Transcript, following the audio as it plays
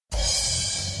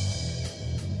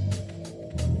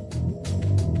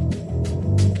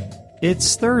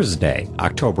It's Thursday,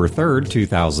 October 3rd,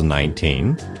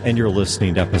 2019, and you're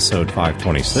listening to episode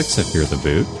 526 of Fear the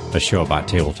Boot, a show about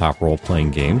tabletop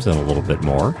role-playing games and a little bit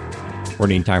more.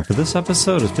 Running time for this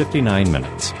episode is 59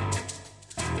 minutes.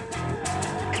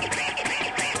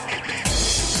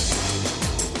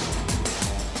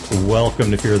 Welcome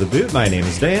to Fear the Boot. My name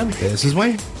is Dan. This is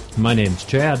Wayne. My name's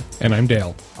Chad. And I'm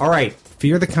Dale. All right.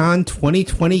 Fear the Con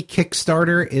 2020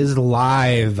 Kickstarter is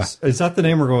live. Is that the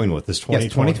name we're going with? This 2020?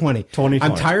 Yes, 2020. 2020.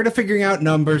 I'm tired of figuring out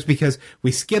numbers because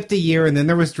we skipped a year and then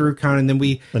there was DrewCon and then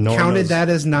we counted that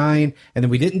as 9 and then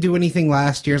we didn't do anything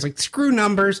last year. It's like, screw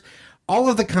numbers. All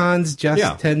of the cons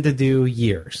just tend to do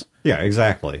years. Yeah,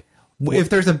 exactly.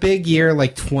 If there's a big year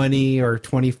like 20 or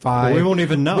 25, well, we won't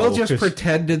even know. We'll just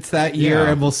pretend it's that year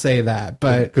and we'll say that.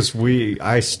 But because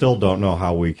I still don't know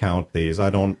how we count these. I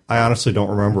honestly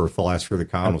don't remember if the last Fear the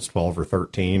Con was 12 or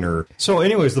 13 or. So,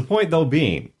 anyways, the point though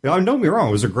being, don't get me wrong,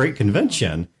 it was a great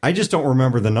convention. I just don't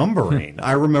remember the numbering.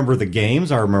 I remember the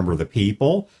games. I remember the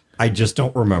people. I just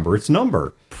don't remember its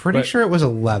number. Pretty sure it was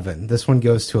 11. This one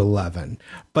goes to 11.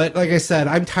 But like I said,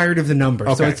 I'm tired of the numbers.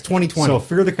 Okay. So it's 2020. So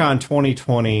Fear the Con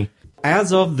 2020.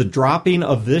 As of the dropping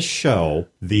of this show,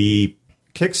 the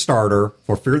Kickstarter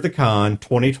for Fear the Con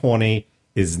 2020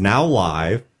 is now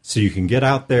live. So you can get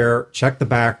out there, check the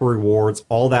back rewards,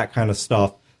 all that kind of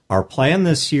stuff. Our plan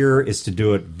this year is to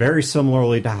do it very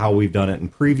similarly to how we've done it in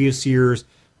previous years,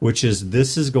 which is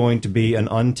this is going to be an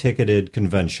unticketed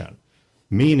convention.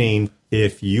 Meaning,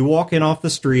 if you walk in off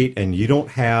the street and you don't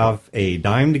have a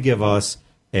dime to give us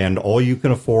and all you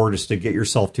can afford is to get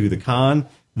yourself to the con,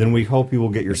 then we hope you will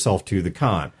get yourself to the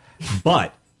con.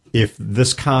 But if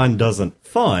this con doesn't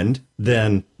fund,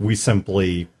 then we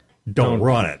simply don't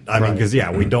run it. I mean, because,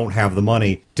 we don't have the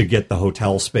money to get the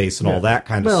hotel space and all that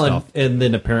kind of stuff. And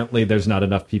then apparently there's not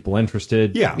enough people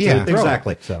interested. Yeah,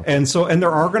 exactly. So. And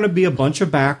there are going to be a bunch of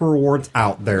back rewards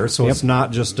out there, so it's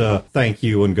not just a thank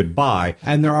you and goodbye.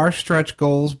 And there are stretch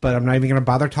goals, but I'm not even going to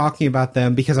bother talking about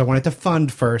them because I want it to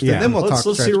fund first, and then we'll talk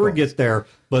let's see where we get there.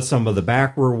 But some of the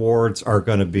back rewards are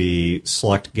going to be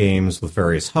select games with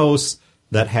various hosts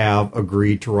that have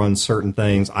agreed to run certain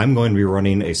things. I'm going to be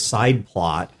running a side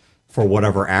plot for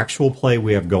whatever actual play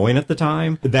we have going at the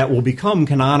time that will become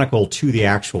canonical to the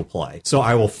actual play. So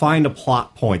I will find a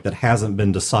plot point that hasn't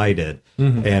been decided,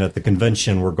 and at the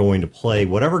convention we're going to play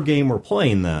whatever game we're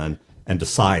playing then and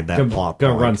decide that plot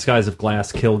point. Gonna run Skies of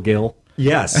Glass, Kill Gil.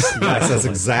 Yes, that's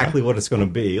exactly what it's going to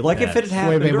be. Like if it had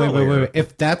happened earlier. Wait.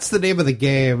 If that's the name of the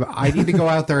game, I need to go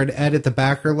out there and edit the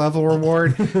backer level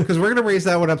reward because we're going to raise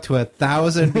that one up to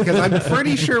 1,000 because I'm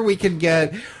pretty sure we can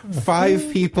get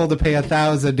 5 people to pay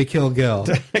 1,000 to kill Gil.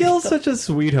 Gil's such a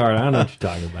sweetheart. I don't know what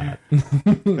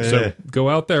you're talking about. So go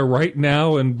out there right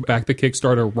now and back the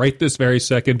Kickstarter right this very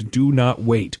second. Do not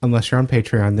wait. Unless you're on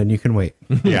Patreon, then you can wait.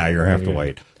 Yeah, you're going to have to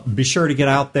wait. Be sure to get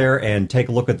out there and take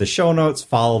a look at the show notes,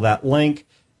 follow that link,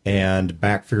 and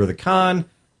back Fear the Con.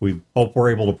 We hope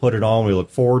we're able to put it on. We look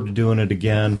forward to doing it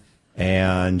again.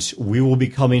 And we will be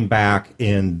coming back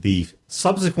in the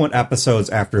subsequent episodes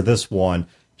after this one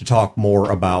to talk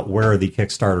more about where the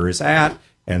Kickstarter is at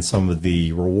and some of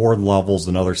the reward levels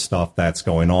and other stuff that's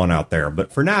going on out there.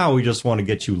 But for now, we just want to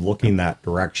get you looking that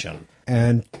direction.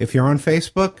 And if you're on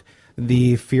Facebook,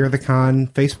 the Fear the Con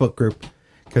Facebook group,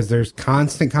 because there's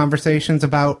constant conversations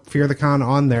about Fear the Con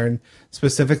on there, and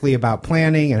specifically about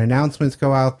planning and announcements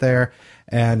go out there.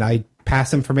 And I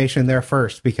pass information there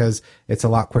first because it's a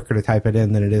lot quicker to type it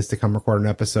in than it is to come record an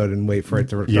episode and wait for it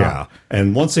to drop. Yeah.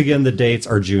 And once again, the dates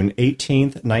are June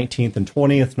 18th, 19th, and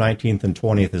 20th. 19th and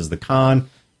 20th is the con.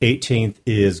 18th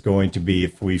is going to be,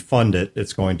 if we fund it,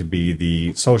 it's going to be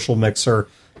the social mixer.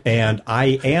 And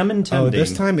I am intending... Oh,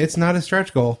 this time it's not a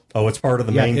stretch goal. Oh, it's part of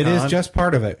the main con? It is just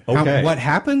part of it. Okay. What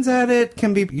happens at it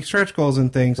can be stretch goals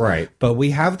and things. Right. But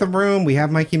we have the room. We have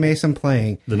Mikey Mason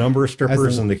playing. The number of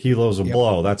strippers and the kilos of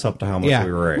blow, that's up to how much we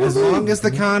raise. As long as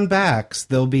the con backs,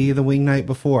 there'll be the wing night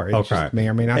before. It just may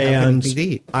or may not have anything to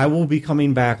eat. I will be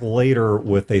coming back later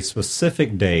with a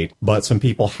specific date, but some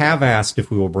people have asked if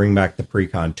we will bring back the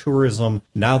pre-con tourism.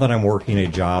 Now that I'm working a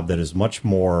job that is much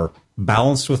more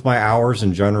balanced with my hours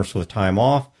and generous with time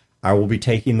off, I will be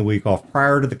taking the week off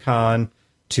prior to the con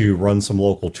to run some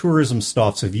local tourism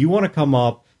stuff. So if you want to come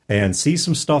up and see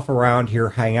some stuff around here,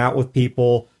 hang out with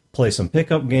people, play some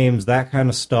pickup games, that kind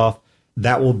of stuff,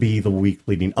 that will be the week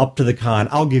leading up to the con.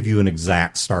 I'll give you an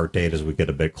exact start date as we get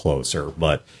a bit closer.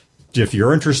 But if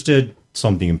you're interested,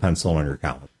 something you can pencil on your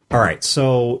calendar. All right,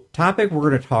 so topic we're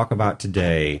going to talk about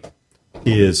today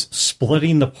is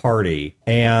splitting the party.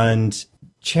 And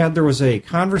Chad, there was a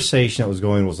conversation that was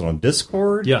going, was it on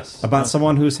Discord? Yes. About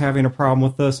someone who's having a problem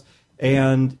with this.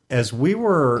 And as we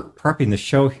were prepping the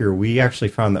show here, we actually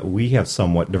found that we have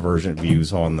somewhat divergent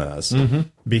views on this.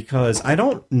 Because I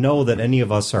don't know that any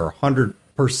of us are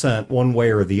 100% one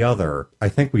way or the other. I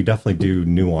think we definitely do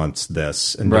nuance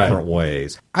this in different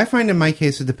ways. I find in my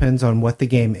case it depends on what the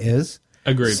game is.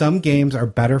 Agreed. Some games are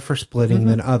better for splitting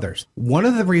than others. One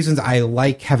of the reasons I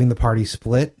like having the party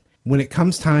split, when it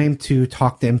comes time to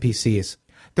talk to NPCs,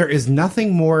 there is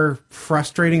nothing more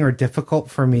frustrating or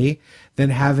difficult for me than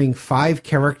having 5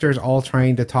 characters all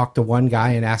trying to talk to one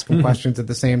guy and ask him questions at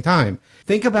the same time.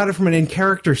 Think about it from an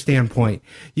in-character standpoint.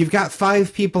 You've got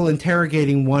 5 people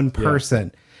interrogating one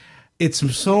person.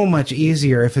 It's so much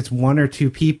easier if it's 1 or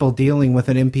 2 people dealing with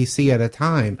an NPC at a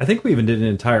time. I think we even did an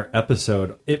entire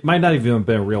episode. It might not even have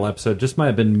been a real episode. Just might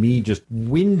have been me just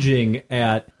whinging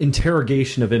at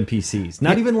interrogation of NPCs.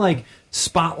 Not even like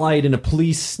spotlight in a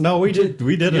police. No, we did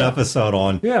an episode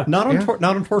on not on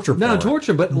torture porn. Not on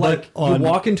torture, but like you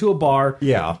walk into a bar.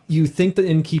 Yeah, you think the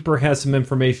innkeeper has some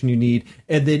information you need,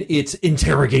 and then it's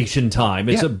interrogation time.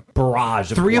 It's a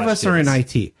barrage of 3 of questions. us are in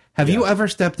IT. Have you ever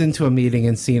stepped into a meeting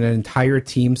and seen an entire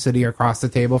team sitting across the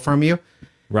table from you?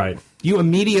 Right. You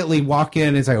immediately walk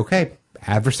in and say, okay,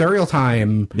 adversarial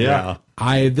time. Yeah.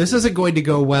 This isn't going to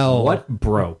go well. What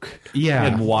broke? Yeah.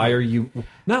 And why are you...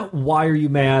 Not why are you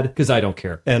mad, because I don't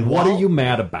care. And what are you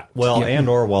mad about? Well, and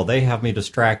or while they have me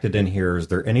distracted in here, is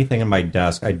there anything in my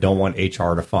desk I don't want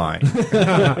HR to find?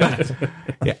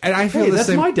 And I feel that's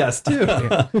my desk, too.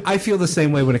 I feel the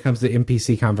same way when it comes to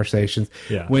NPC conversations.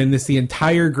 Yeah. When it's the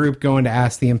entire group going to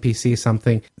ask the NPC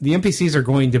something, the NPCs are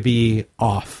going to be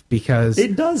off because...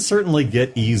 It does certainly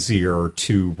get easier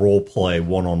to role play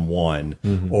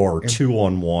one-on-one or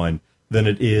two-on-one than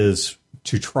it is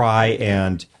to try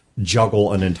and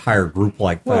juggle an entire group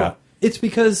like that. It's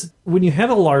because when you have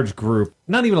a large group,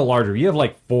 not even a larger, you have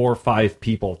like 4 or 5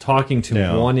 people talking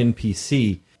to one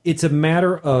NPC, it's a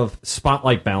matter of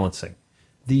spotlight balancing.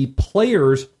 The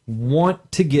players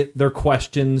want to get their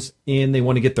questions in, they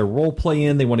want to get their role play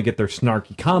in, they want to get their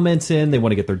snarky comments in, they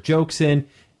want to get their jokes in,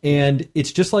 and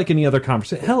it's just like any other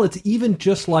conversation. Hell, it's even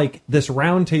just like this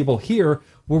round table here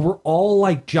where we're all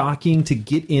like jockeying to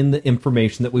get in the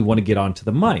information that we want to get onto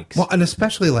the mics. Well, and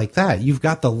especially like that, you've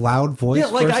got the loud voice. Yeah,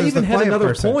 like I even had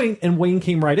another point, and Wayne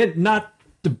came right in. Not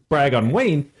to brag on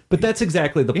Wayne, but that's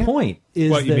exactly the point. Is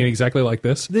what, you mean exactly like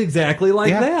this? Exactly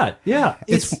like that. Yeah.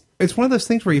 It's one of those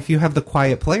things where if you have the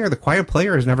quiet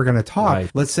player is never going to talk.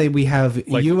 Right. Let's say we have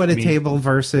you at a table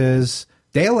versus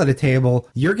Dale at a table.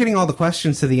 You're getting all the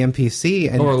questions to the NPC.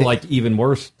 And or like even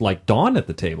worse, like Dawn at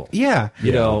the table. Yeah.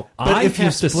 You know, but if you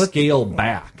have to scale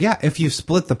back. Yeah, if you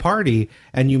split the party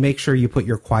and you make sure you put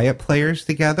your quiet players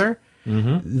together,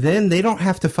 then they don't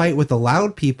have to fight with the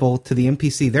loud people to the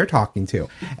NPC they're talking to.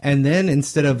 And then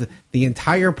instead of the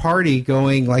entire party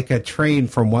going like a train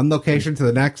from one location to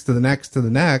the next, to the next, to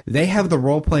the next, they have the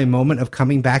role-play moment of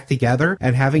coming back together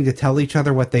and having to tell each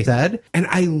other what they said. And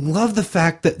I love the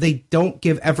fact that they don't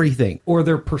give everything. Or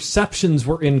their perceptions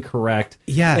were incorrect.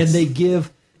 Yes. And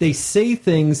they say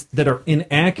things that are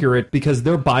inaccurate because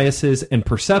their biases and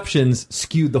perceptions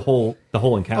skewed the whole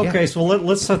encounter. Okay, so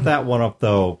let's set that one up,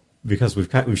 though, because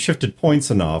we've shifted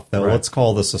points enough that let's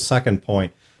call this a second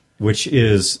point, which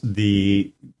is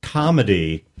the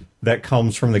comedy that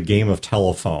comes from the game of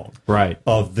telephone. Right.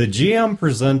 Of the GM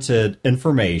presented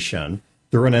information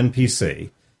through an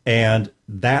NPC, and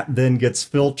that then gets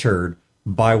filtered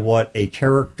by what a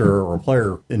character or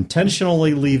player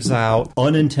intentionally leaves out,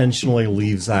 unintentionally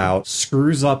leaves out,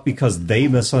 screws up because they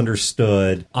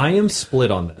misunderstood. I am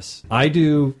split on this. I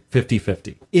do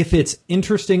 50-50. If it's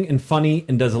interesting and funny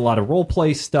and does a lot of role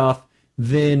play stuff,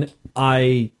 then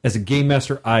I, as a game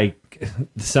master,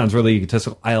 this sounds really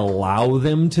egotistical, I allow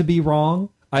them to be wrong.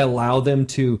 I allow them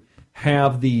to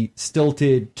have the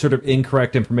stilted, sort of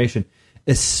incorrect information,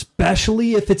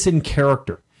 especially if it's in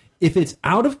character. If it's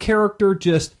out of character,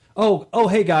 just, oh,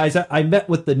 hey guys, I met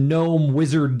with the gnome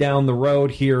wizard down the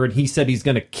road here, and he said he's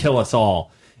going to kill us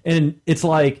all. And it's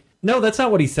like, no, that's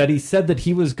not what he said. He said that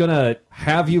he was going to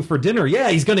have you for dinner. Yeah,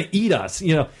 he's going to eat us.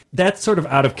 You know, that's sort of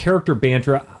out of character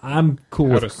banter. I'm cool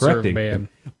with correcting.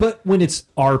 But when it's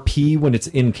RP, when it's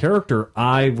in character,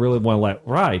 I really want to let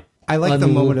ride. I like the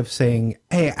moment of saying,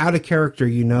 hey, out of character,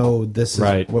 this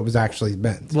is what was actually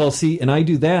meant. Well, see, and I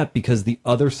do that because the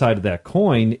other side of that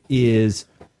coin is,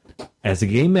 as a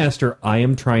game master, I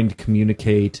am trying to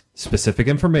communicate specific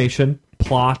information,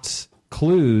 plots,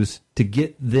 clues to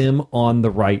get them on the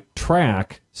right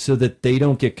track so that they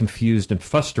don't get confused and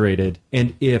frustrated.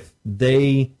 And if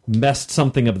they messed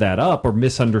something of that up or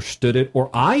misunderstood it, or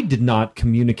I did not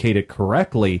communicate it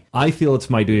correctly, I feel it's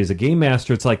my duty as a game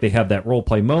master. It's like they have that role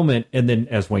play moment. And then,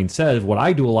 as Wayne says, what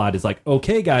I do a lot is like,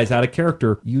 okay, guys, out of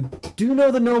character, you do know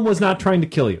the gnome was not trying to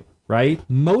kill you, right?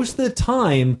 Most of the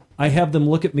time, I have them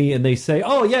look at me and they say,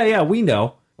 oh, yeah, we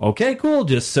know. Okay, cool,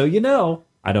 just so you know.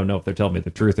 I don't know if they're telling me the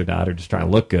truth or not, or just trying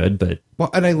to look good, but... Well,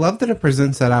 and I love that it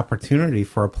presents that opportunity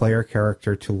for a player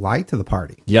character to lie to the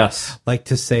party. Yes. Like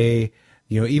to say,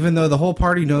 even though the whole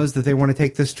party knows that they want to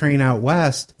take this train out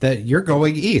west, that you're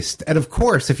going east. And of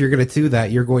course, if you're going to do that,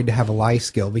 you're going to have a lie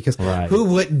skill, because who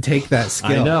wouldn't take that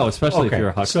skill? I know, especially if you're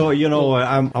a huckster. So,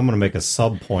 I'm going to make a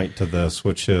sub point to this,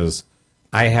 which is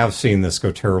I have seen this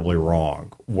go terribly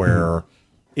wrong, where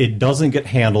it doesn't get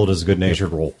handled as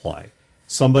good-natured role play.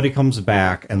 Somebody comes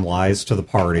back and lies to the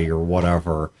party or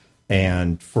whatever,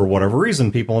 and for whatever reason,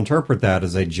 people interpret that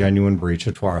as a genuine breach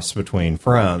of trust between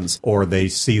friends, or they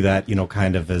see that,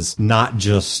 kind of as not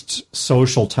just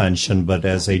social tension, but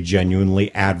as a genuinely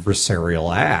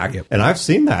adversarial act. Yep. And I've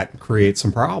seen that create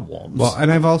some problems. Well,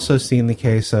 and I've also seen the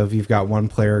case of you've got one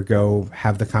player go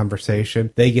have the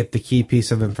conversation, they get the key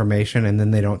piece of information, and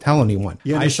then they don't tell anyone.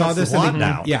 Yeah, I saw this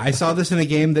I saw this in a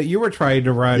game that you were trying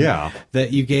to run. Yeah.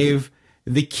 That you gave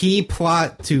the key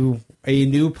plot to a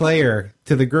new player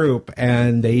to the group,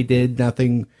 and they did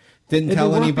nothing, didn't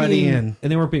tell anybody in.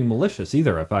 And they weren't being malicious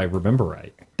either, if I remember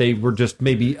right. They were just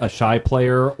maybe a shy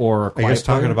player or a quiet Are you guys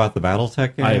talking player. about the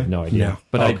BattleTech game? I have no idea. No.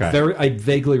 But I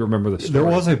vaguely remember the story. There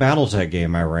was a BattleTech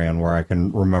game I ran where I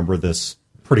can remember this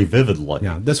pretty vividly.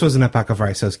 Yeah, this was an Epoch of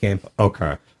Rhisos game.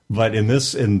 Okay. But in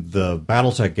the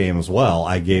BattleTech game as well,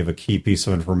 I gave a key piece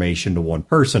of information to one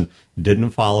person, didn't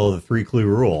follow the 3-clue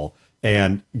rule,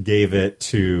 and gave it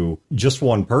to just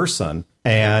one person,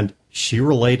 and she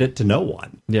relayed it to no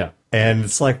one. Yeah. And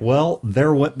it's like, well,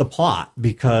 there went the plot,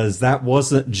 because that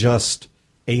wasn't just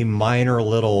a minor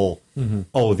little,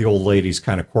 oh, the old lady's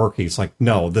kind of quirky. It's like,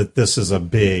 no, that this is a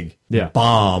big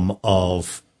bomb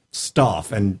of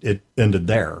stuff, and it ended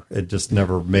there. It just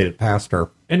never made it past her.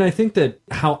 And I think that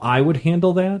how I would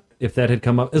handle that, if that had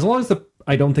come up, as long as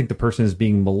I don't think the person is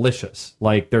being malicious,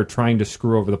 like they're trying to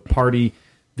screw over the party.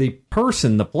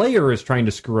 The player is trying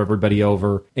to screw everybody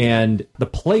over, and the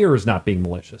player is not being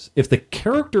malicious. If the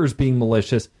character is being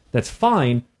malicious, that's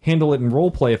fine. Handle it in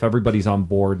roleplay if everybody's on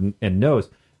board and knows.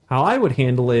 How I would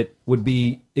handle it would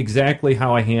be exactly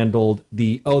how I handled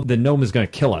the gnome is going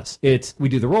to kill us. We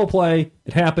do the roleplay,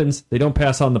 it happens, they don't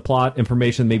pass on the plot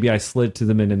information, maybe I slid to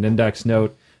them in an index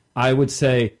note. I would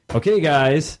say, okay,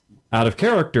 guys, out of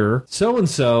character,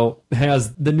 so-and-so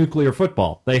has the nuclear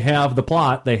football. They have the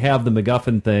plot, they have the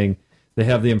MacGuffin thing, they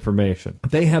have the information.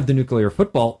 They have the nuclear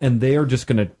football, and they are just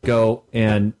going to go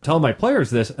and tell my players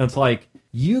this, and it's like,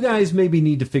 you guys maybe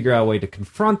need to figure out a way to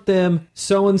confront them,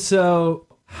 so-and-so.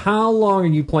 How long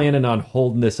are you planning on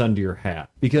holding this under your hat?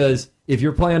 Because if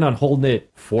you're planning on holding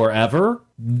it forever,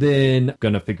 then I'm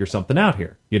going to figure something out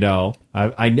here.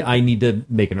 I need to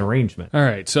make an arrangement. All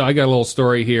right, so I got a little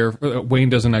story here. Wayne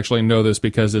doesn't actually know this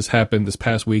because this happened this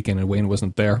past weekend and Wayne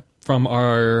wasn't there. From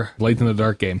our Late in the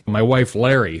Dark game, my wife,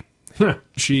 Larry,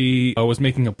 she was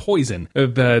making a poison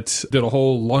that did a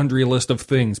whole laundry list of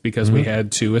things because we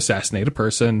had to assassinate a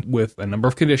person with a number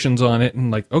of conditions on it.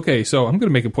 And okay, so I'm going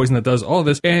to make a poison that does all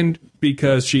this. And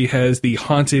because she has the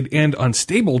haunted and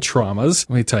unstable traumas,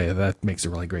 let me tell you, that makes a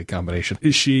really great combination.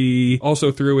 She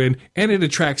also threw in, and it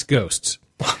attracts ghosts.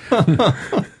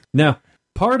 Now,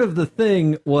 part of the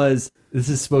thing was this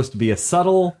is supposed to be a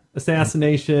subtle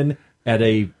assassination at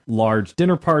a large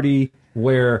dinner party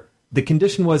where the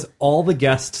condition was all the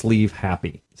guests leave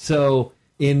happy. So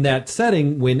in that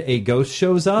setting, when a ghost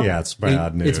shows up, it's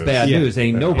bad news. It's bad news.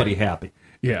 Ain't nobody happy.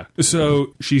 Yeah.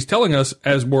 So she's telling us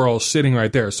as we're all sitting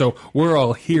right there. So we're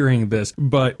all hearing this,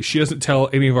 but she doesn't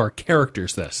tell any of our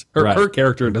characters this. Her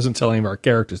character doesn't tell any of our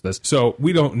characters this. So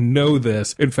we don't know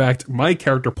this. In fact, my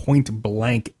character point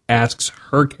blank asks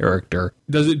her character,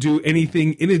 does it do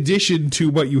anything in addition to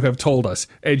what you have told us?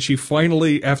 And she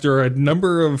finally, after a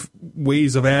number of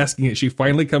ways of asking it, she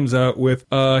finally comes out with,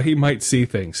 he might see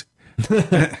things.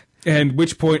 And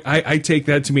which point I take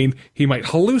that to mean he might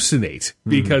hallucinate,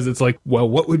 because it's like, well,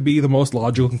 what would be the most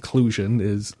logical conclusion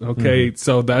is, okay,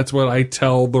 so that's what I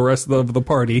tell the rest of the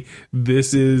party.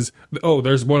 This is,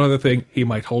 there's one other thing, he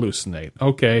might hallucinate.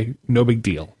 Okay, no big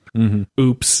deal.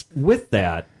 Oops. With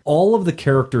that, all of the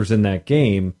characters in that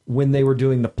game, when they were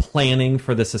doing the planning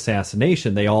for this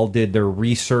assassination, they all did their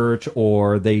research,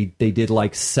 or they did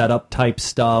like setup type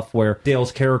stuff where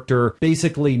Dale's character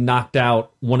basically knocked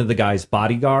out one of the guy's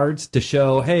bodyguards to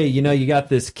show, hey, you know, you got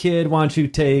this kid, why don't you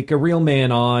take a real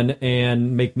man on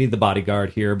and make me the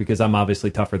bodyguard here, because I'm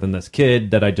obviously tougher than this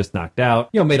kid that I just knocked out.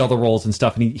 You know, made all the rolls and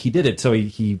stuff, and he did it, so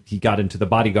he got into the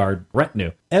bodyguard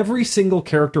retinue. Every single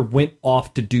character went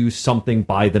off to do something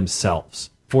by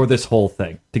themselves for this whole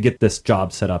thing, to get this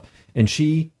job set up. And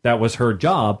that was her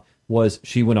job, was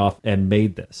she went off and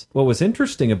made this. What was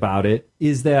interesting about it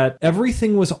is that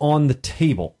everything was on the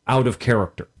table out of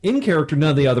character. In character,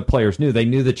 none of the other players knew. They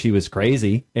knew that she was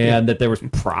crazy and that there was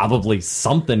probably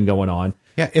something going on.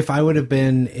 Yeah, if I would have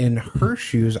been in her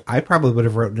shoes, I probably would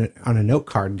have written it on a note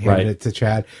card and handed it to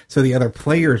Chad, so the other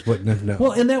players wouldn't have known.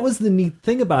 Well, and that was the neat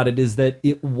thing about it, is that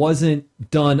it wasn't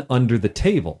done under the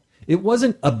table. It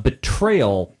wasn't a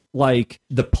betrayal. Like,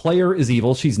 the player is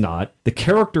evil, she's not. The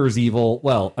character is evil.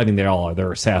 Well, I mean, they all are.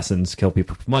 They're assassins, kill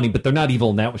people for money, but they're not evil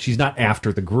in that way. She's not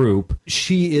after the group.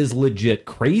 She is legit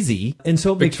crazy. And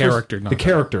so it makes the character, but the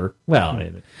character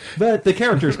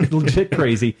is legit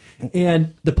crazy.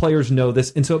 And the players know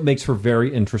this. And so it makes for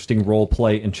very interesting role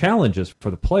play and challenges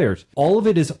for the players. All of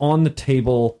it is on the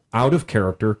table out of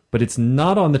character, but it's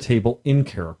not on the table in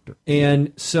character.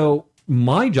 And so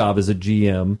my job as a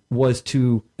GM was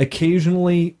to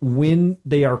occasionally, when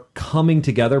they are coming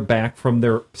together back from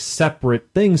their separate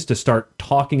things, to start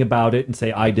talking about it and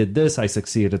say, I did this, I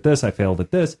succeeded at this, I failed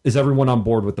at this. Is everyone on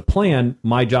board with the plan?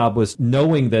 My job was,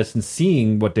 knowing this and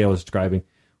seeing what Dale was describing,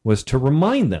 was to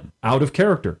remind them out of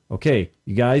character. Okay,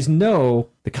 you guys know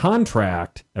the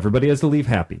contract. Everybody has to leave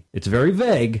happy. It's very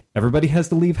vague. Everybody has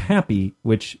to leave happy,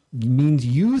 which means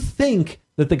you think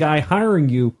that the guy hiring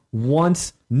you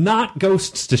wants not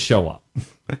ghosts to show up,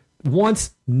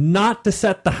 wants not to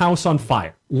set the house on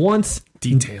fire, wants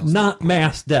details, not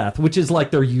mass death, which is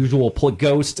like their usual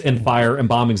ghosts and fire and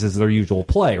bombings is their usual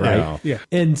play, right? Yeah.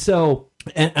 And so,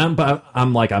 but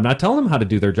I'm like, I'm not telling them how to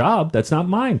do their job. That's not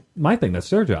my thing. That's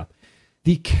their job.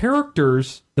 The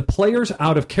characters, the players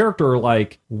out of character, are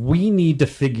like, we need to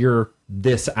figure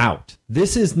this out.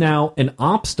 This is now an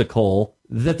obstacle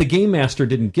that the game master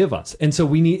didn't give us. And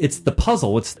so it's the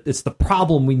puzzle. It's the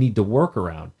problem we need to work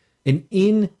around. And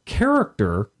in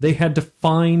character, they had to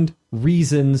find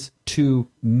reasons to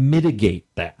mitigate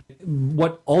that.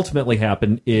 What ultimately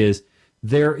happened is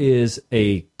there is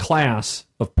a class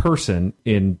of person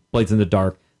in Blades in the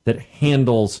Dark that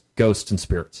handles ghosts and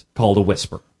spirits called a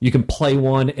Whisper. You can play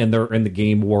one, and they're in the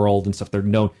game world and stuff. They're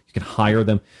known. You can hire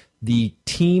them. The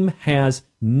team has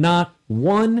not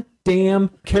one damn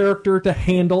character to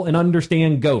handle and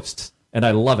understand ghosts, and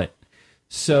I love it.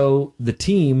 So the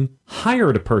team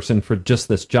hired a person for just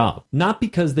this job, not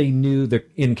because they knew that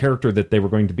in character that they were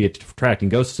going to be attracting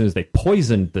ghosts as soon as they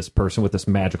poisoned this person with this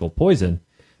magical poison,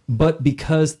 but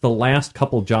because the last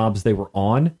couple jobs they were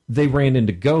on, they ran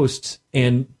into ghosts,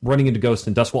 and running into ghosts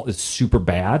in Dustwall is super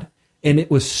bad. And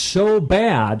it was so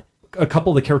bad, a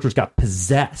couple of the characters got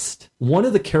possessed. One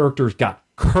of the characters got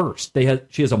cursed.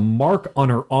 She has a mark on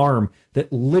her arm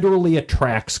that literally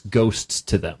attracts ghosts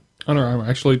to them. On her arm. I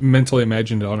actually mentally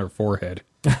imagined it on her forehead.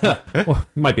 Well,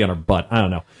 it might be on her butt. I don't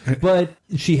know. But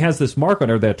she has this mark on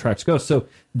her that attracts ghosts. So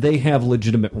they have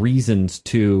legitimate reasons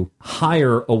to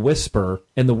hire a Whisper,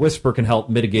 and the Whisper can help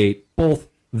mitigate both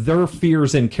their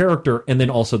fears in character and then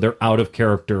also their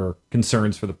out-of-character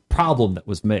concerns for the problem that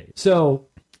was made. So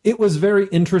it was very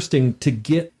interesting to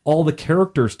get all the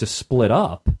characters to split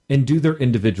up and do their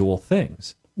individual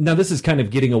things. Now, this is kind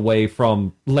of getting away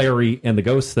from Larry and the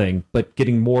ghost thing, but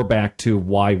getting more back to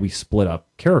why we split up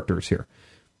characters here.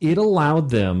 It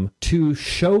allowed them to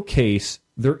showcase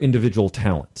their individual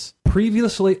talents.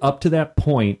 Previously, up to that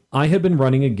point, I had been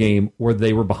running a game where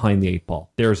they were behind the eight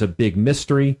ball. There's a big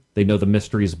mystery. They know the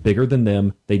mystery is bigger than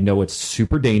them. They know it's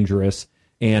super dangerous.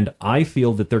 And I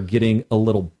feel that they're getting a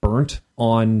little burnt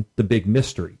on the big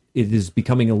mystery. It is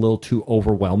becoming a little too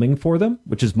overwhelming for them,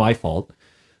 which is my fault.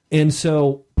 And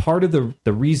so part of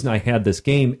the reason I had this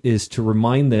game is to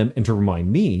remind them and to remind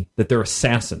me that they're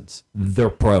assassins. They're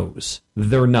pros.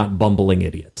 They're not bumbling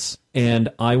idiots. And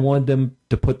I wanted them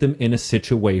to put them in a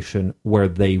situation where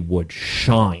they would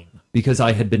shine, because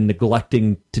I had been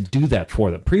neglecting to do that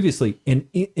for them previously. And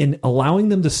in allowing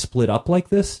them to split up like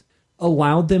this,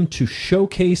 allowed them to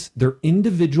showcase their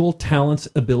individual talents,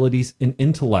 abilities, and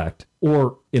intellect,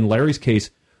 or in Larry's case,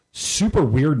 super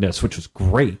weirdness, which was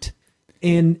great,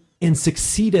 and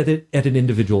succeed at it at an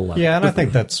individual level. Yeah, and I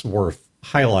think that's worth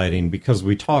highlighting, because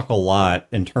we talk a lot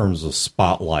in terms of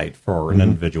spotlight for an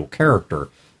individual character,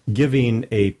 giving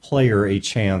a player a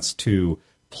chance to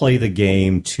play the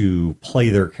game to play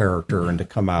their character and to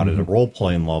come out at a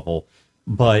role-playing level.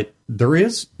 But there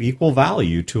is equal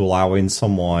value to allowing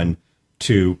someone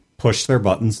to push their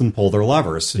buttons and pull their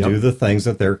levers, to do the things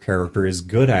that their character is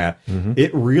good at.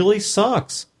 It really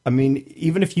sucks. I mean,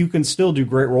 even if you can still do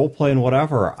great role-play and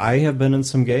whatever, I have been in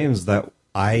some games that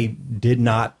I did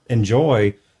not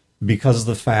enjoy because of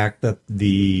the fact that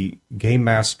the game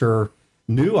master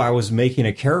knew I was making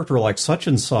a character like such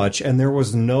and such, and there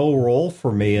was no role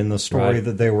for me in the story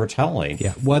that they were telling.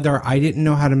 Yeah, whether I didn't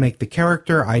know how to make the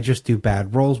character, I just do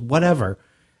bad roles, whatever.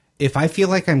 If I feel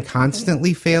like I'm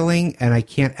constantly failing and I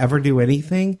can't ever do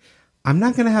anything, I'm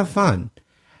not going to have fun.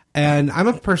 And I'm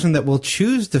a person that will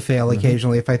choose to fail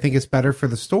occasionally if I think it's better for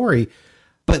the story.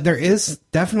 But there is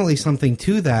definitely something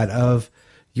to that of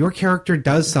your character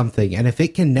does something, and if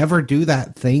it can never do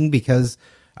that thing because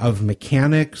of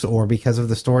mechanics or because of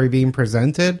the story being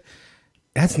presented,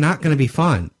 that's not going to be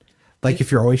fun. Like if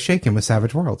you're always shaken with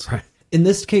Savage Worlds. Right. In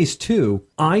this case, too,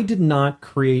 I did not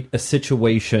create a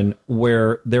situation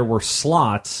where there were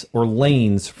slots or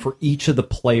lanes for each of the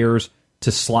players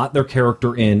to slot their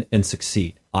character in and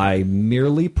succeed. I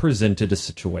merely presented a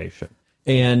situation,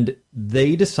 and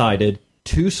they decided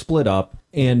to split up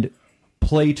and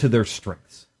play to their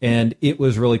strengths. And it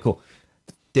was really cool.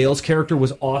 Dale's character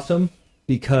was awesome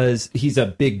because he's a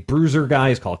big bruiser guy.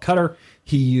 He's called Cutter.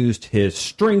 He used his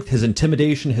strength, his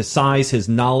intimidation, his size, his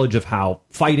knowledge of how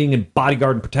fighting and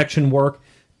bodyguard and protection work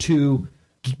to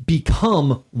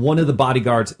become one of the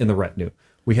bodyguards in the retinue.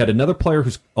 We had another player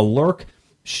who's a lurk.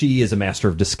 She is a master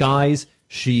of disguise.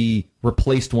 She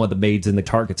replaced one of the maids in the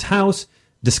target's house,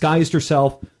 disguised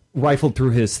herself, rifled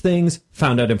through his things,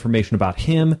 found out information about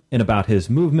him and about his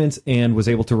movements, and was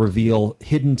able to reveal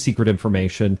hidden secret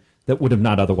information that would have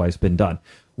not otherwise been done.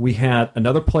 We had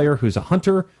another player who's a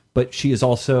hunter, but she is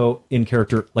also in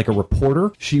character like a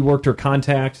reporter. She worked her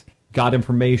contacts, got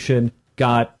information,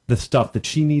 got the stuff that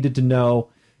she needed to know.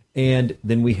 And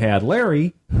then we had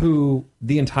Larry, who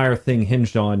the entire thing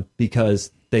hinged on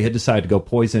because they had decided to go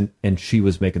poison, and she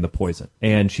was making the poison.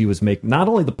 And she was making not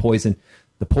only the poison,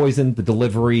 the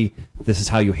delivery, this is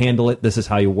how you handle it, this is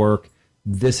how you work,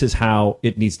 this is how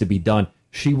it needs to be done.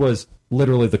 She was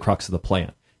literally the crux of the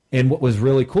plan. And what was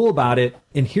really cool about it,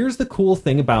 and here's the cool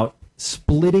thing about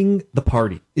splitting the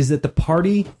party, is that the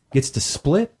party gets to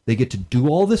split, they get to do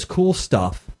all this cool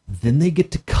stuff, then they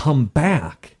get to come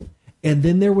back. And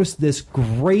then there was this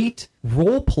great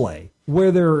role play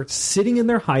where they're sitting in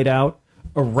their hideout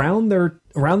around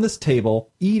this table,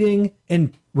 eating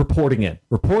and reporting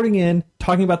in,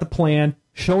 talking about the plan,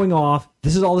 showing off,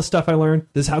 this is all the stuff I learned,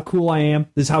 this is how cool I am,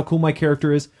 this is how cool my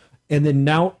character is. And then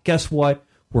now, guess what?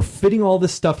 We're fitting all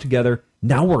this stuff together.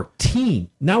 Now we're a team.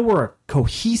 Now we're a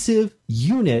cohesive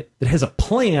unit that has a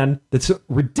plan that's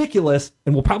ridiculous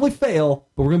and will probably fail,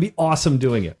 but we're going to be awesome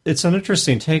doing it. It's an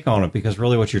interesting take on it because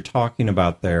really what you're talking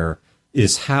about there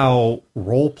is how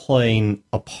role-playing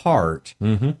apart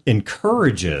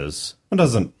encourages, it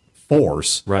doesn't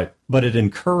force, right, but it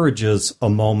encourages a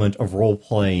moment of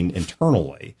role-playing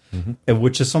internally, and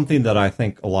which is something that I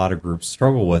think a lot of groups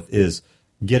struggle with, is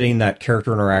getting that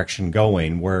character interaction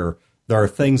going where there are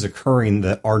things occurring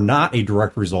that are not a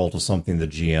direct result of something the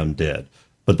GM did,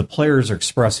 but the players are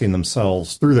expressing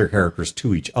themselves through their characters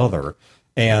to each other.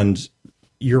 And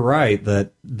you're right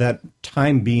that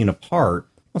time being apart,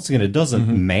 once again, it doesn't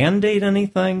mandate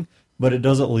anything, but it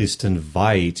does at least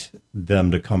invite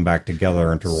them to come back together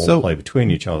and to role play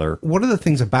between each other. One of the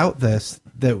things about this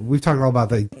that we've talked all about,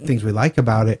 the things we like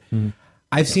about it,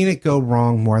 I've seen it go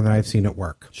wrong more than I've seen it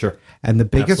work. Sure. And the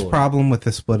biggest problem with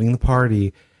the splitting the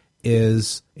party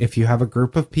is if you have a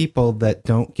group of people that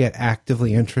don't get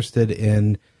actively interested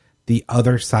in the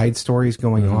other side stories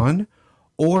going on,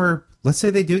 or let's say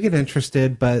they do get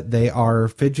interested, but they are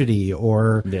fidgety,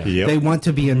 or they want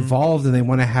to be involved and they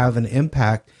want to have an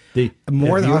impact. Have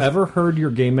you ever heard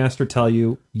your game master tell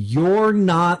you, you're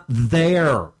not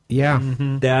there? Yeah.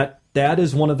 That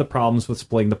is one of the problems with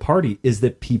splitting the party, is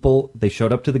that people, they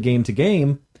showed up to the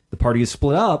game, the party is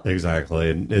split up. Exactly.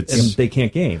 And they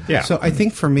can't game. Yeah. So I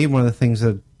think for me, one of the things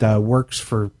that works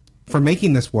for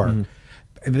making this work,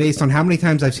 based on how many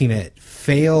times I've seen it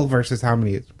fail versus how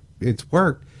many it's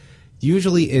worked,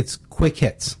 usually it's quick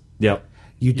hits. Yep.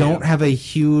 You don't have a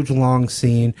huge, long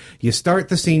scene. You start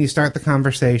the scene, you start the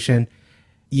conversation.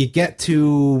 You get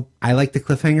to, I like the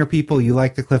cliffhanger people, you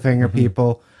like the cliffhanger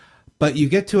people. But you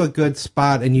get to a good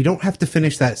spot and you don't have to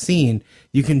finish that scene.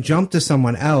 You can jump to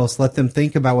someone else, let them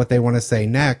think about what they want to say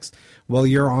next while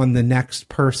you're on the next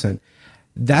person.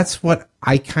 That's what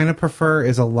I kind of prefer,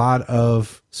 is a lot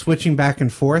of switching back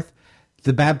and forth.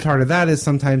 the bad part of that is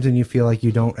sometimes when you feel like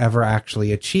you don't ever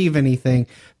actually achieve anything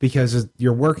because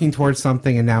you're working towards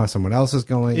something and now someone else is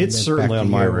going. It's certainly on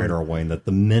my radar, Wayne, that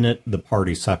the minute the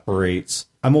party separates,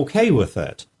 I'm okay with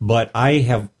it. But I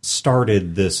have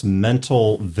started this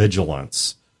mental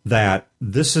vigilance that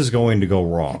this is going to go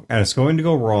wrong. And it's going to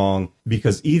go wrong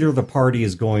because either the party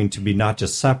is going to be not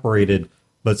just separated,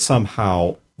 but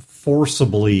somehow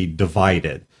forcibly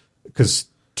divided. Because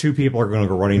two people are going to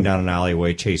go running down an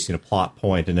alleyway chasing a plot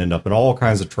point and end up in all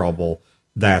kinds of trouble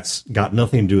that's got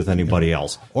nothing to do with anybody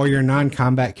else. Or your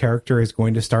non-combat character is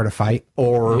going to start a fight.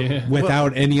 Or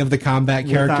without any of the combat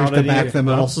characters to back them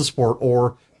up. Support,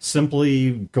 or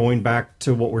simply going back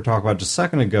to what we were talking about just a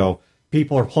second ago,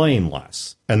 people are playing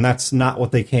less. And that's not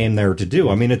what they came there to do.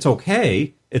 I mean, it's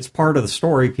okay. It's part of the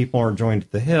story. People aren't joined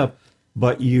at the hip.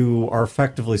 But you are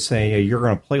effectively saying, hey, you're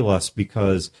going to play less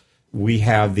because we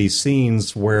have these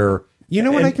scenes where... You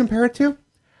know what I compare it to?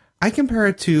 I compare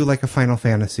it to like a Final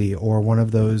Fantasy or one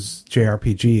of those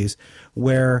JRPGs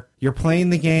where you're playing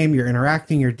the game, you're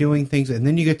interacting, you're doing things, and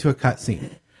then you get to a cutscene.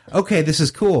 Okay, this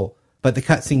is cool, but the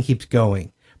cutscene keeps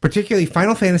going. Particularly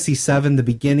Final Fantasy VII, the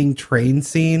beginning train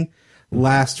scene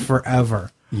lasts forever.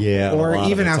 Yeah, or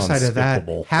even outside of that,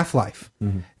 Half-Life.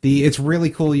 Mm-hmm. It's really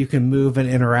cool. You can move and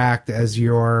interact as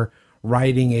you're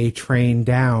riding a train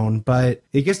down, but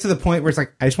it gets to the point where it's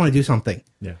like, I just want to do something.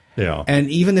 Yeah. And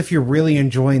even if you're really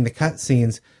enjoying the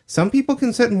cutscenes, some people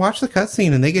can sit and watch the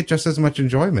cutscene and they get just as much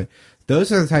enjoyment. Those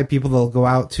are the type of people that'll go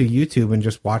out to YouTube and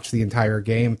just watch the entire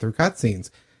game through cutscenes.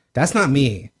 That's not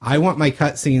me. I want my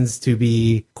cutscenes to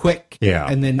be quick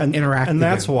and then interact. And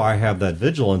that's why I have that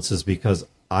vigilance, is because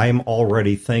I'm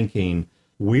already thinking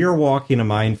we are walking a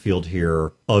minefield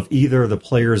here of either the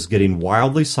players getting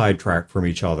wildly sidetracked from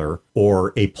each other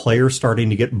or a player starting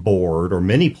to get bored or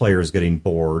many players getting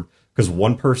bored because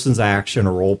one person's action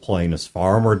or role playing is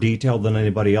far more detailed than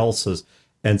anybody else's.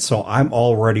 And so I'm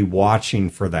already watching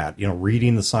for that,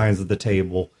 reading the signs at the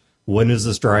table. When is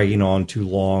this dragging on too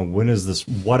long? When is this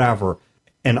whatever?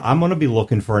 And I'm going to be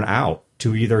looking for an out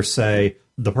to either say,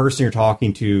 the person you're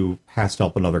talking to has to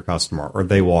help another customer, or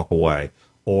they walk away.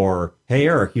 Or, hey,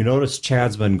 Eric, you notice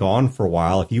Chad's been gone for a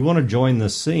while. If you want to join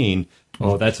this scene...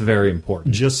 Oh, that's very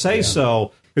important. Just say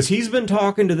so, because he's been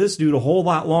talking to this dude a whole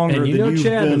lot longer than you've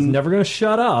Chad been... is never going to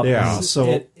shut up. Yeah,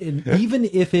 so... even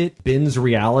if it bends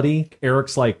reality,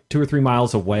 Eric's like 2 or 3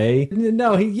 miles away.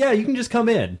 No, you can just come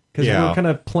in, because we're kind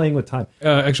of playing with time.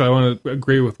 Actually, I want to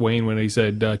agree with Wayne when he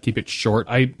said keep it short.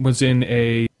 I was in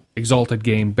a Exalted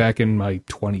game back in my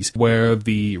 20s where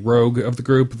the rogue of the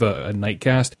group, the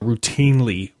Nightcast,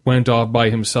 routinely went off by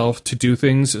himself to do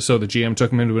things, so the GM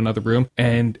took him into another room,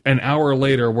 and an hour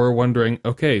later we're wondering,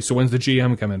 okay, so when's the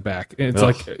GM coming back? And it's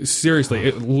like, seriously,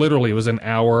 it literally was an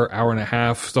hour and a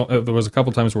half. So, there was a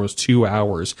couple times where it was 2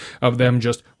 hours of them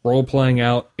just role-playing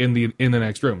out in the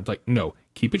next room. It's like, no,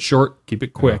 keep it short, keep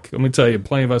it quick. Let me tell you,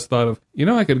 plenty of us thought of,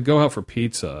 I could go out for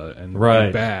pizza and be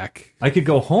back. I could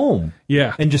go home.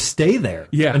 Yeah. And just stay there.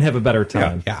 Yeah. And have a better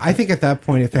time. Yeah, I think at that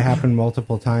point, if it happened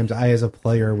multiple times, I as a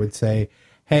player would say,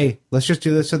 hey, let's just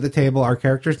do this at the table. Our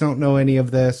characters don't know any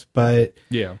of this, but...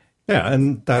 Yeah,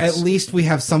 and that's... At least we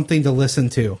have something to listen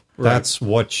to. That's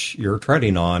what you're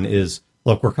treading on is...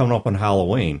 Look, we're coming up on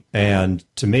Halloween, and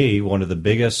to me, one of the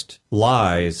biggest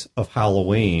lies of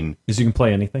Halloween... Is you can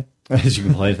play anything. Is you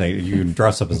can play anything. You can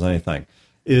dress up as anything.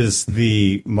 Is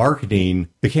the marketing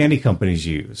the candy companies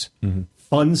use. Mm-hmm.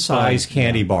 Fun-size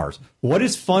candy bars. What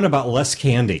is fun about less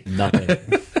candy? Nothing.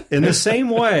 In the same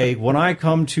way, when I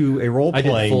come to a role-playing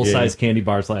game... I did full-size candy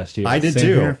bars last year. I did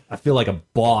too. Here. I feel like a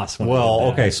boss when I did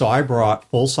that. Okay, so I brought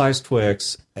full-size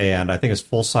Twix, and I think it's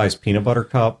full-size peanut butter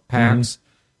cup packs. Mm-hmm.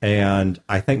 And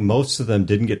I think most of them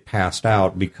didn't get passed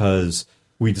out because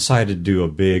we decided to do a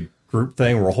big group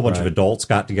thing where a whole bunch of adults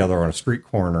got together on a street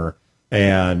corner,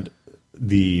 and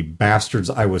the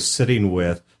bastards I was sitting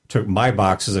with took my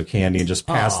boxes of candy and just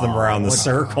passed them around the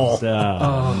circle.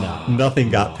 No.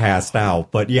 Nothing got passed out.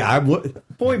 But yeah,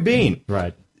 point being,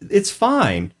 it's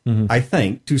fine, I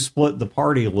think, to split the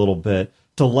party a little bit,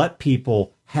 to let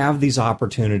people have these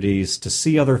opportunities to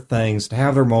see other things, to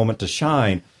have their moment to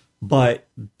shine. But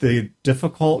the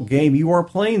difficult game you are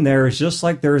playing there is just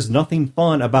like there is nothing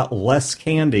fun about less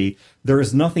candy. There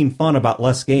is nothing fun about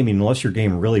less gaming unless your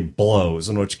game really blows,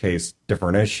 in which case,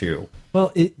 different issue.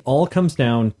 Well, it all comes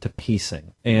down to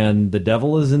pacing, and the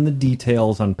devil is in the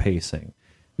details on pacing,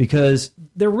 because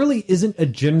there really isn't a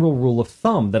general rule of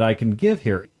thumb that I can give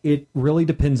here. It really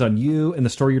depends on you and the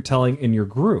story you're telling in your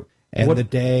group. and the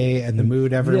day and the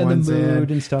mood everyone's the mood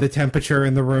in, and stuff. the temperature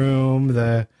in the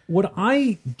room, What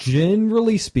I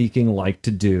generally speaking like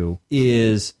to do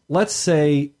is, let's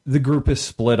say the group is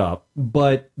split up,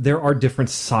 but there are different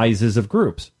sizes of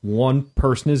groups. One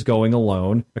person is going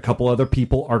alone, a couple other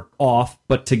people are off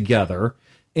but together,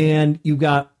 and you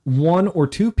got one or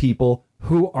two people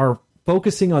who are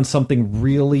focusing on something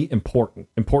really important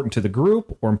to the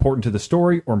group, or important to the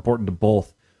story, or important to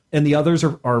both. And the others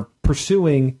are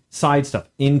pursuing side stuff,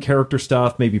 in-character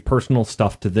stuff, maybe personal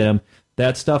stuff to them.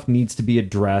 That stuff needs to be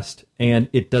addressed, and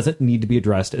it doesn't need to be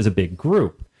addressed as a big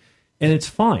group. And it's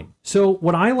fine. So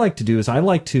what I like to do is I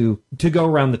like to go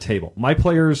around the table. My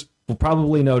players will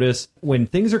probably notice when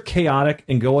things are chaotic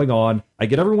and going on, I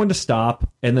get everyone to stop,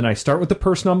 and then I start with the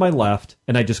person on my left,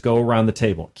 and I just go around the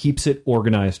table. Keeps it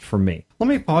organized for me. Let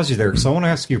me pause you there, because I want to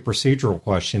ask you a procedural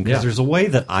question, because there's a way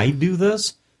that I do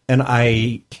this, and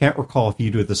I can't recall if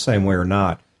you do it the same way or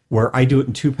not, where I do it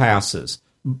in 2 passes,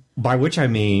 by which I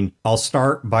mean I'll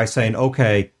start by saying,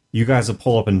 okay, you guys will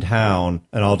pull up in town,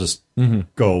 and I'll just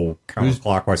go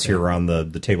counterclockwise here around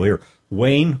the table here.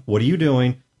 Wayne, what are you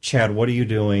doing? Chad, what are you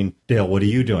doing? Dale, what are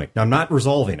you doing? Now, I'm not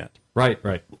resolving it. Right.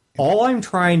 All I'm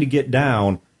trying to get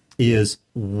down is,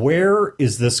 where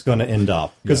is this going to end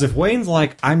up? Because if Wayne's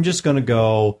like, I'm just going to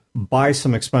go buy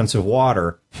some expensive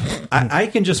water, I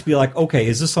can just be like, okay,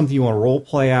 is this something you want to role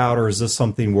play out, or is this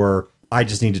something where I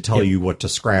just need to tell you what to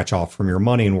scratch off from your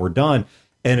money and we're done?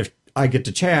 And if I get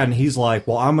to Chad and he's like,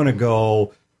 well, I'm going to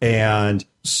go and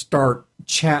start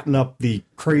chatting up the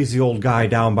crazy old guy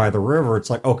down by the river, it's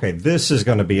like, okay, this is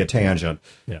going to be a tangent.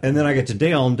 And then I get to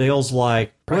Dale, and Dale's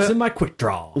like, pressing my quick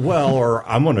draw. Well, or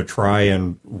I'm going to try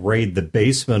and raid the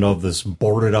basement of this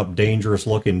boarded up, dangerous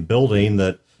looking building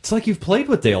that... It's like you've played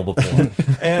with Dale before.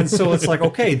 And so it's like,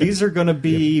 okay, these are going to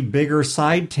be bigger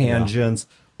side tangents.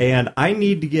 And I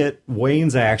need to get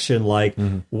Wayne's action, like,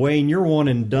 Wayne, you're one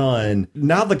and done.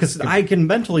 Now, because I can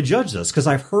mentally judge this, because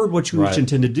I've heard what you each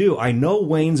intend to do. I know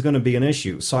Wayne's going to be an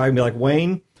issue. So I can be like,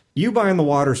 Wayne, you buying the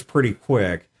water's pretty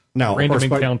quick. Now, random of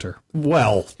course, encounter.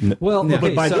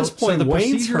 But by this point,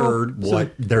 Wayne's heard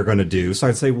what they're going to do. So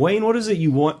I'd say, Wayne, what is it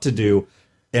you want to do?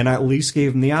 And I at least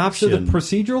gave him the option. So the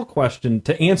procedural question,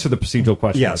 to answer the procedural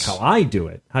question, like how I do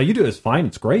it. How you do it is fine.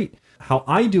 It's great. How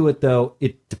I do it, though,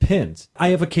 it depends. I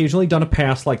have occasionally done a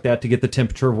pass like that to get the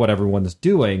temperature of what everyone's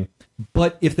doing.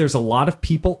 But if there's a lot of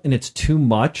people and it's too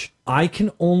much, I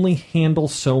can only handle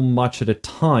so much at a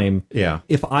time. Yeah.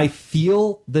 If I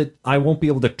feel that I won't be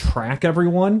able to track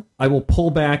everyone, I will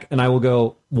pull back and I will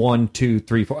go 1, 2,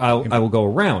 3, 4. I will go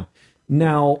around.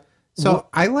 Now, so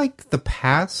I like the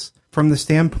pass from the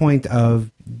standpoint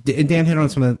of, Dan hit on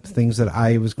some of the things that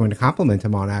I was going to compliment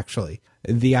him on, actually.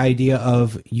 The idea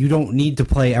of you don't need to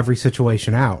play every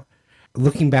situation out.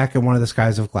 Looking back at one of the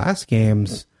Skies of Glass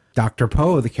games, Dr.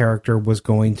 Poe, the character, was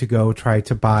going to go try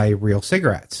to buy real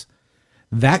cigarettes.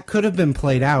 That could have been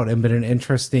played out and been an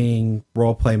interesting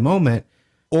role-play moment,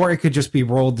 or it could just be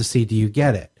rolled to see, do you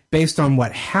get it? Based on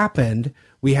what happened,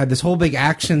 we had this whole big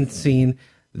action scene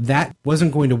that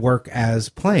wasn't going to work as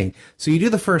playing. So you do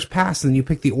the first pass, and then you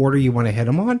pick the order you want to hit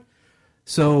them on.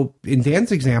 So in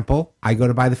Dan's example, I go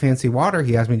to buy the fancy water.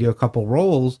 He has me do a couple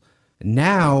rolls.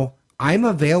 Now I'm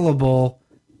available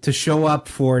to show up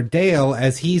for Dale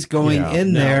as he's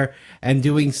going there and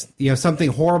doing, something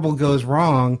horrible goes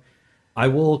wrong. I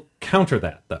will counter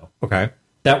that, though. Okay.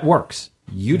 That works.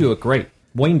 You do it great.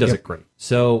 Wayne does it great.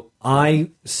 So I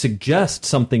suggest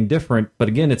something different, but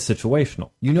again, it's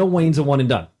situational. Wayne's a one and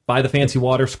done. Buy the fancy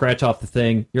water, scratch off the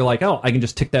thing. You're like, oh, I can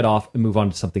just tick that off and move on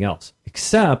to something else.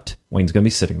 Except Wayne's going to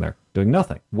be sitting there doing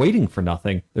nothing, waiting for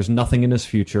nothing. There's nothing in his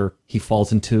future. He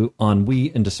falls into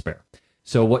ennui and despair.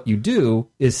 So what you do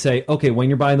is say, okay, Wayne,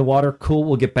 you're buying the water. Cool,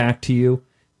 we'll get back to you.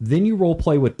 Then you role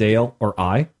play with Dale or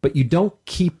I, but you don't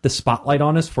keep the spotlight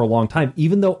on us for a long time.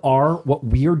 Even though what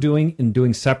we are doing and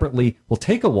doing separately will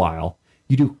take a while,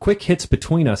 you do quick hits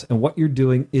between us, and what you're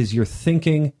doing is you're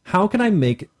thinking, how can I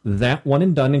make that one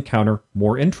and done encounter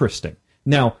more interesting?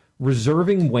 Now,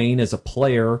 reserving Wayne as a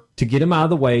player to get him out of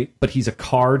the way, but he's a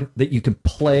card that you can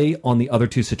play on the other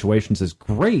two situations is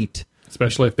great.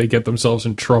 Especially if they get themselves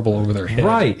in trouble over their head.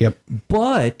 Right. Yep.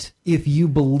 But if you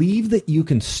believe that you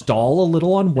can stall a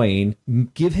little on Wayne,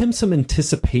 give him some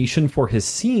anticipation for his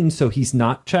scene so he's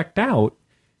not checked out,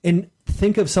 and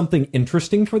think of something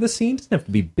interesting for the scene. It doesn't have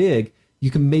to be big. You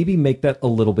can maybe make that a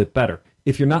little bit better.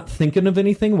 If you're not thinking of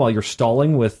anything while you're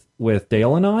stalling with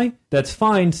Dale and I, that's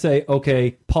fine. Say,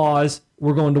 okay, pause.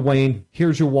 We're going to Wayne.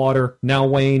 Here's your water. Now,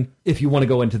 Wayne, if you want to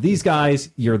go into these guys,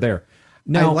 you're there.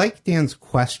 I like Dan's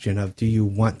question of, do you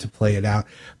want to play it out?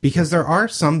 Because there are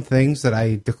some things that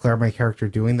I declare my character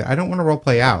doing that I don't want to role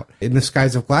play out. In the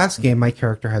Skies of Glass game, my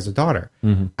character has a daughter.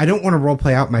 Mm-hmm. I don't want to role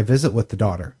play out my visit with the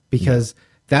daughter because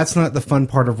that's not the fun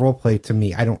part of role play to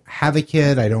me. I don't have a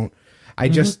kid.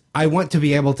 I want to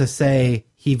be able to say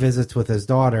he visits with his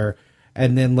daughter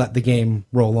and then let the game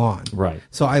roll on. Right.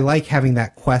 So I like having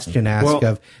that question asked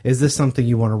of, is this something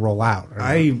you want to roll out?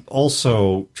 I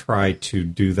also try to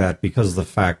do that because of the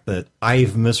fact that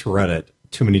I've misread it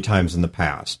too many times in the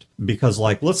past. Because,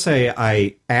 like, let's say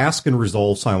I ask and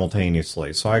resolve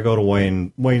simultaneously. So I go to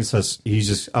Wayne. Wayne says,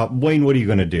 Wayne, what are you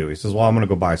going to do? He says, well, I'm going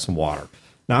to go buy some water.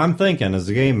 Now, I'm thinking, as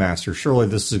a game master, surely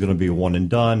this is going to be one and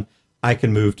done. I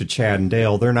can move to Chad and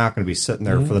Dale. They're not going to be sitting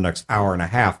there for the next hour and a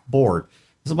half bored.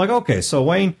 So I'm like, okay, so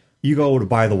Wayne, you go to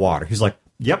buy the water. He's like,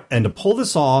 yep. And to pull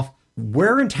this off,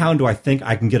 where in town do I think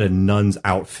I can get a nun's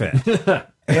outfit?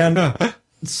 And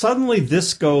suddenly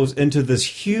this goes into this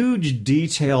huge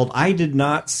detailed, I did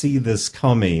not see this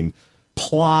coming,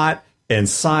 plot and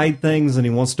side things. And he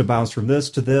wants to bounce from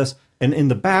this to this. And in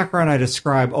the background, I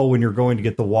describe, when you're going to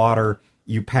get the water,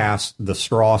 you pass the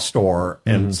straw store,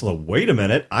 and so wait a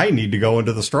minute, I need to go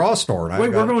into the straw store. And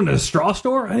we're going to the straw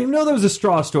store? I didn't even know there was a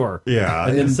straw store. Yeah.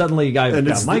 And then suddenly I've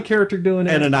got my character doing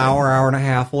it. And an hour and a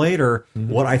half later,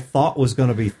 what I thought was going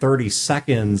to be 30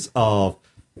 seconds of,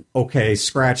 okay,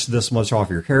 scratch this much off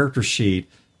your character sheet,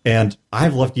 and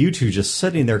I've left you two just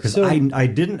sitting there because I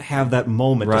didn't have that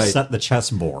moment to set the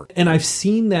chessboard. And I've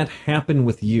seen that happen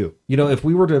with you. You know, if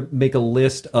we were to make a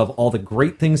list of all the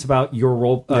great things about your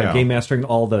role, game mastering,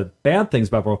 all the bad things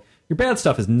about role, your bad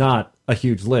stuff is not a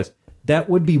huge list. That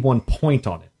would be one point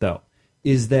on it, though,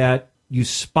 is that you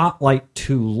spotlight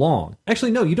too long.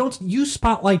 Actually, no, you don't. You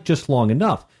spotlight just long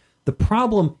enough. The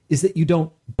problem is that you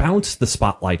don't bounce the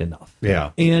spotlight enough.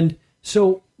 Yeah. And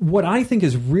so what I think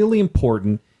is really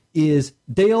important is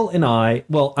Dale and I'm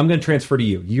going to transfer to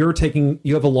you. You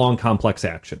have a long, complex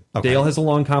action. Okay. Dale has a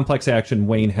long, complex action.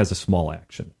 Wayne has a small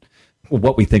action.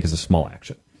 What we think is a small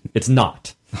action. It's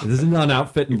not. There's an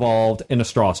outfit involved in a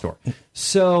straw store.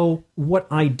 So what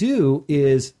I do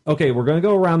is, okay, we're going to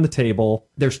go around the table.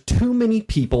 There's too many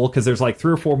people because there's like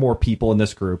 3 or 4 more people in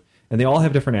this group, and they all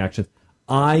have different actions.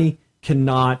 I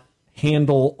cannot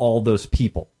handle all those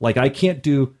people. Like, I can't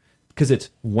do... because it's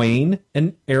Wayne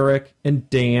and Eric and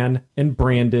Dan and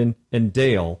Brandon and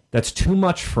Dale. That's too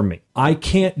much for me. I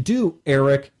can't do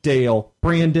Eric, Dale,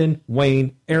 Brandon,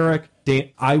 Wayne, Eric, Dan.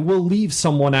 I will leave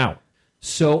someone out.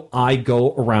 So I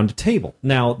go around a table.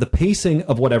 Now, the pacing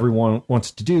of what everyone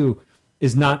wants to do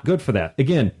is not good for that.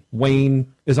 Again,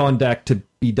 Wayne is on deck to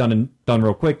be done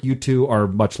real quick. You two are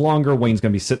much longer. Wayne's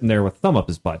going to be sitting there with thumb up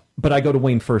his butt. But I go to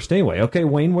Wayne first anyway. Okay,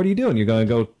 Wayne, what are you doing? You're going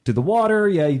to go to the water.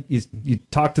 Yeah, you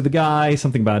talk to the guy,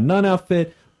 something about a nun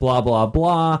outfit, blah, blah,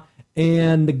 blah.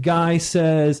 And the guy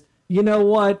says, you know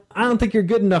what? I don't think you're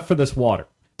good enough for this water.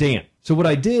 Dan. So what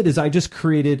I did is I just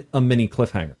created a mini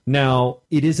cliffhanger. Now,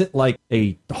 it isn't like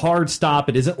a hard stop.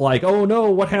 It isn't like, oh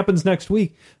no, what happens next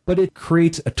week? But it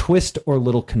creates a twist or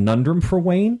little conundrum for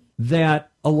Wayne that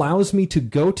allows me to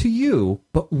go to you,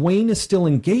 but Wayne is still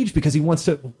engaged because he wants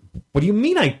to... What do you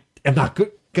mean I am not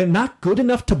good? Not good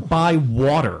enough to buy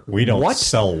water. We don't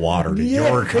sell water to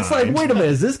your kind. It's like, wait a minute,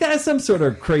 is this guy some sort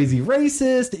of crazy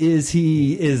racist?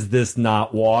 Is this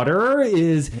not water?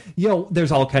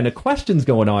 There's all kind of questions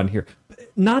going on here.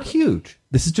 Not huge.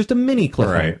 This is just a mini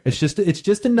cliffhanger. Right. It's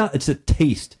just enough. It's a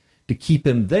taste to keep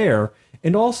him there.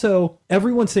 And also,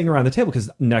 everyone's sitting around the table because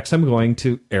next I'm going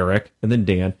to Eric and then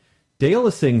Dan. Dale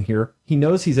is sitting here. He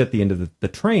knows he's at the end of the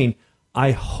train.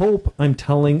 I hope I'm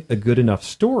telling a good enough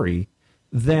story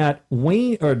that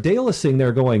Wayne or Dale is sitting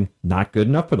there going, not good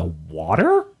enough for the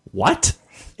water? What?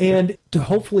 And to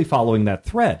hopefully following that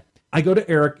thread. I go to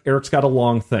Eric. Eric's got a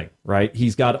long thing, right?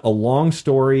 He's got a long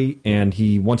story and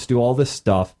he wants to do all this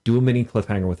stuff. Do a mini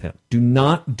cliffhanger with him. Do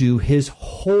not do his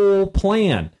whole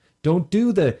plan. Don't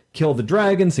do the kill the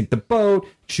dragon, sink the boat,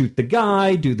 shoot the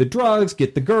guy, do the drugs,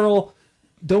 get the girl.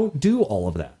 Don't do all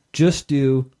of that. Just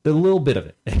do the little bit of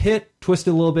it. A hit, twist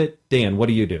it a little bit. Dan, what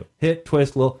do you do? Hit,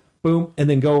 twist, little... boom, and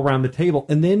then go around the table.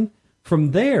 And then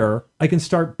from there, I can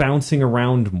start bouncing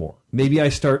around more. Maybe I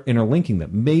start interlinking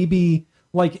them. Maybe,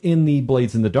 like in the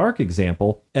Blades in the Dark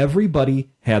example, everybody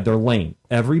had their lane.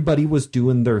 Everybody was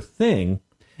doing their thing.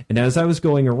 And as I was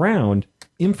going around,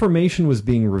 information was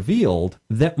being revealed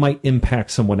that might impact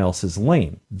someone else's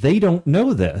lane. They don't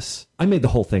know this. I made the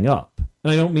whole thing up.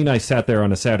 And I don't mean I sat there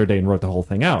on a Saturday and wrote the whole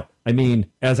thing out. I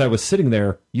mean, as I was sitting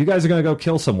there, you guys are going to go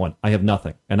kill someone. I have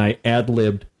nothing. And I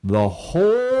ad-libbed the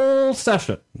whole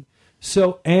session.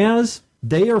 So as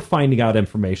they are finding out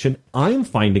information, I'm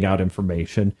finding out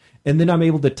information, And then I'm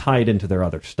able to tie it into their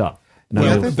other stuff. And I'm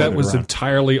able to that flip it was around.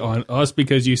 entirely on us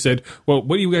because you said, well,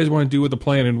 what do you guys want to do with the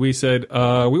plan? And we said,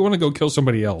 we want to go kill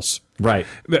somebody else. Right.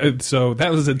 So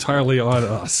that was entirely on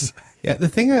us. Yeah, the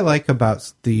thing I like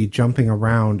about the jumping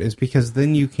around is because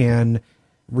then you can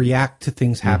react to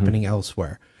things happening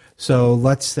elsewhere. So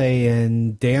let's say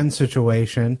in Dan's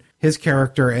situation, his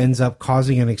character ends up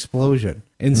causing an explosion.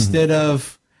 Instead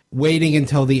of waiting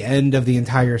until the end of the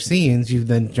entire scenes, you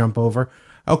then jump over.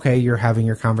 Okay, you're having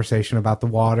your conversation about the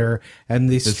water, and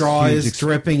the straw is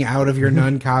dripping out of your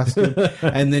nun costume,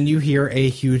 and then you hear a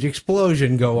huge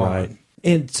explosion go on.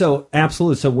 And so,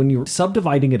 absolutely. So when you're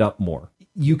subdividing it up more,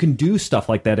 you can do stuff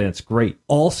like that, and it's great.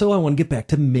 Also, I want to get back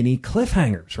to mini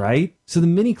cliffhangers, right? So the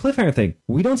mini cliffhanger thing,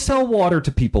 we don't sell water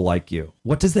to people like you.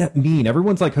 What does that mean?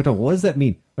 Everyone's like, what does that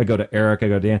mean? I go to Eric, I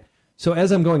go to Dan. So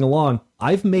as I'm going along,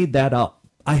 I've made that up.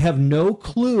 I have no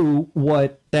clue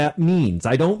what that means.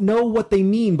 I don't know what they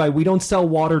mean by we don't sell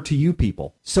water to you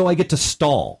people. So I get to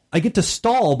stall. I get to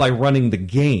stall by running the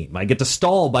game. I get to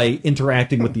stall by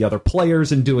interacting with the other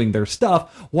players and doing their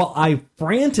stuff while I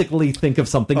frantically think of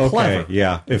something clever.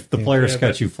 Yeah. If the players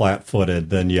catch you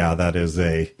flat-footed, then that is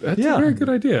a That's a very good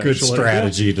idea. good actually.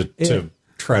 strategy to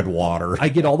tread water. I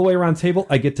get all the way around the table.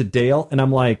 I get to Dale, and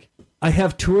I'm like, I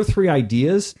have 2 or 3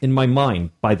 ideas in my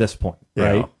mind by this point,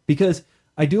 right? Yeah. Because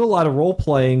I do a lot of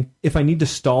role-playing. If I need to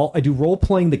stall, I do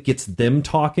role-playing that gets them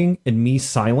talking and me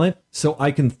silent, so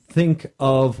I can think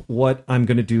of what I'm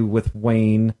going to do with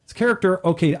Wayne's character.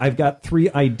 Okay, I've got 3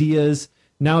 ideas.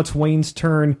 Now it's Wayne's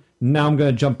turn. Now I'm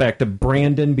going to jump back to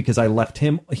Brandon because I left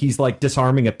him. He's like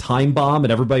disarming a time bomb,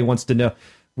 and everybody wants to know.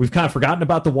 We've kind of forgotten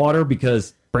about the water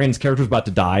because Brandon's character is about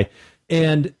to die.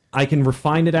 And I can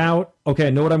refine it out. Okay, I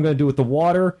know what I'm going to do with the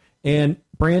water. And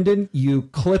Brandon, you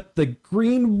clip the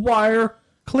green wire.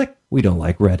 Click. We don't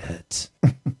like redheads.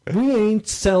 We ain't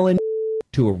selling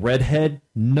to a redhead,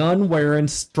 nun-wearing,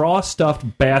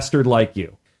 straw-stuffed bastard like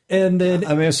you. And then,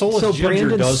 I mean, a soulless ginger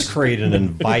Brandon's- does create an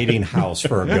inviting house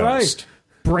for a ghost. Right.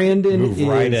 Brandon Move is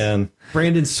right in.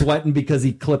 Brandon's sweating because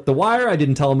he clipped the wire. I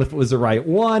didn't tell him if it was the right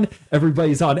one.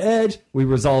 Everybody's on edge. We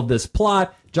resolved this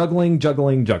plot. Juggling.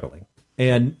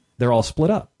 And they're all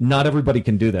split up. Not everybody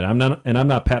can do that. I'm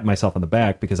not patting myself on the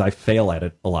back because I fail at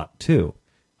it a lot too.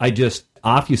 I just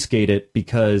obfuscate it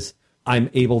because I'm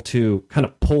able to kind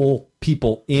of pull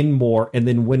people in more. And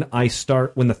then when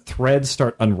the threads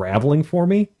start unraveling for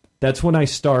me, that's when I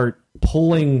start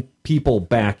pulling people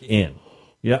back in.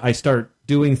 Yeah, I start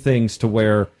doing things to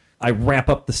where I wrap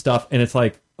up the stuff and it's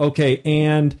like, okay,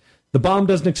 and the bomb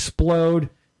doesn't explode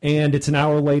and it's an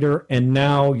hour later and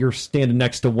now you're standing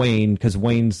next to Wayne because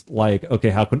Wayne's like,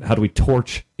 okay, how do we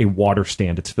torch a water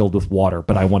stand? It's filled with water,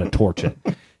 but I want to torch it.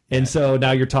 And so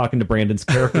now you're talking to Brandon's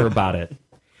character about it.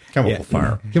 Chemical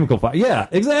fire. Chemical fire. Yeah,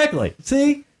 exactly.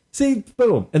 See,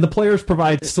 boom. And the players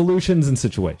provide solutions and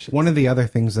situations. One of the other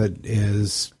things that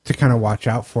is to kind of watch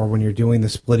out for when you're doing the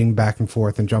splitting back and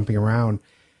forth and jumping around,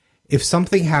 if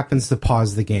something happens to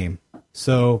pause the game,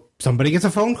 so somebody gets a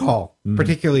phone call,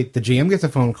 particularly the GM gets a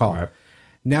phone call. Right.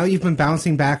 Now you've been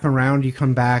bouncing back around, you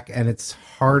come back, and it's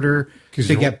harder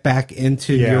to get back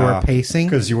into your pacing.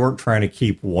 Because you weren't trying to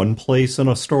keep one place in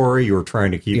a story, you were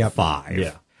trying to keep 5.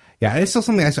 Yeah, it's still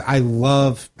something I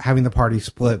love having the party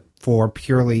split for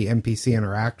purely NPC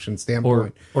interaction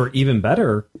standpoint. Or even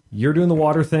better, you're doing the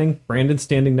water thing, Brandon's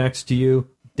standing next to you,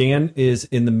 Dan is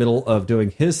in the middle of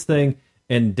doing his thing,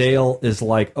 and Dale is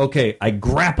like, okay, I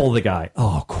grapple the guy.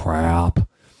 Oh, crap.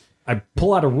 I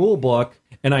pull out a rule book,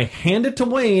 and I hand it to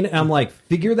Wayne, and I'm like,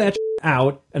 figure that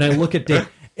out, and I look at Dan,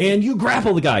 and you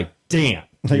grapple the guy. Dan,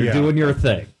 you're doing your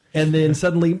thing. And then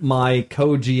suddenly my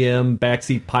co-GM,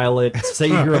 backseat pilot,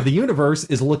 savior of the universe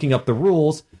is looking up the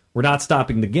rules. We're not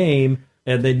stopping the game.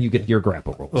 And then you get your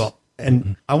grapple rules. Well,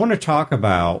 and I want to talk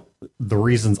about the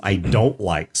reasons I don't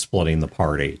like splitting the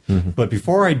party. But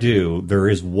before I do, there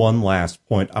is one last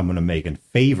point I'm going to make in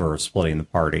favor of splitting the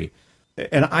party.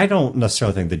 And I don't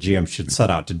necessarily think the GM should set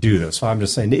out to do this. So I'm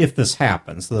just saying if this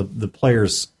happens, the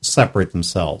players separate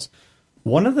themselves.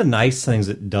 One of the nice things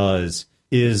it does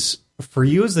is, for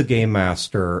you as the game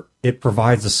master, it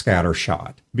provides a scatter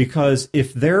shot. Because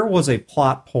if there was a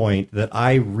plot point that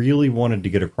I really wanted to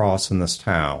get across in this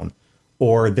town,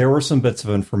 or there were some bits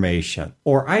of information,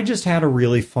 or I just had a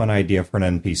really fun idea for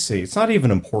an NPC, it's not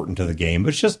even important to the game, but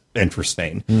it's just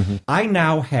interesting. I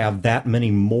now have that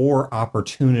many more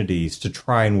opportunities to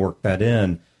try and work that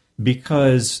in,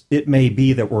 because it may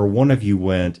be that where one of you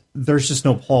went, there's just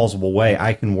no plausible way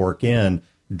I can work in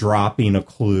dropping a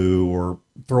clue or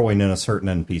throwing in a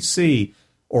certain NPC,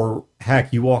 or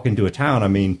heck, you walk into a town. I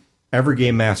mean, every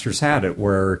game master's had it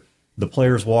where the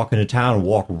players walk into town and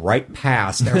walk right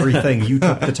past everything you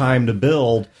took the time to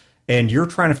build, and you're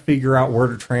trying to figure out where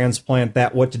to transplant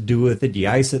that, what to do with it. Do you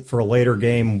ice it for a later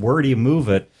game? Where do you move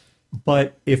it?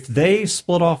 But if they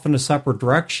split off into separate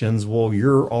directions, well,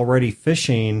 you're already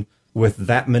fishing with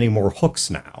that many more hooks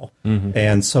now.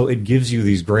 And so it gives you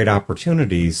these great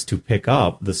opportunities to pick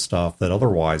up the stuff that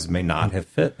otherwise may not have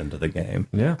fit into the game.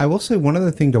 Yeah. I will say one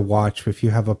other thing to watch if you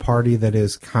have a party that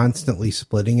is constantly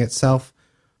splitting itself,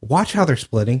 watch how they're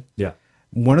splitting. Yeah.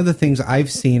 One of the things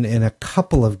I've seen in a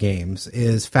couple of games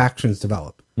is factions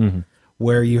develop,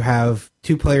 where you have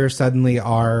two players suddenly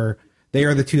they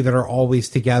are the two that are always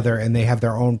together and they have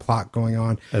their own plot going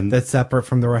on that's separate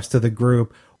from the rest of the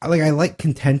group. I like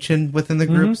contention within the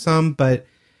group some, but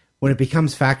when it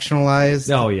becomes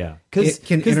factionalized, Oh, yeah. it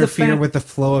can interfere with the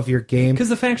flow of your game. Because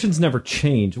the factions never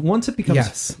change. Once it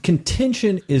becomes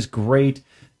contention is great.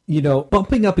 You know,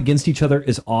 bumping up against each other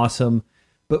is awesome.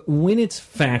 But when it's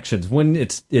factions, when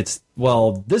it's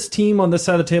well, this team on this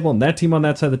side of the table and that team on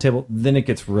that side of the table, then it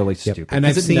gets really stupid. And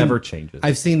because it never changes.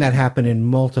 I've seen that happen in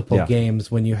multiple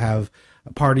games when you have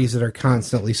parties that are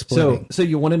constantly splitting. So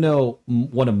you want to know,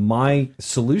 one of my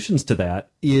solutions to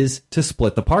that is to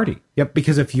split the party. Yep,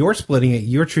 because if you're splitting it,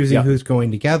 you're choosing who's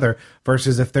going together,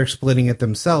 versus if they're splitting it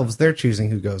themselves, they're choosing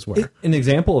who goes where. An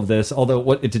example of this,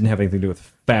 although it didn't have anything to do with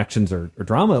factions or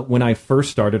drama, when I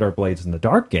first started our Blades in the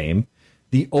Dark game,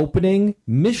 the opening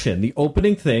mission, the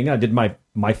opening thing, I did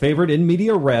my favorite in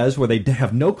media res, where they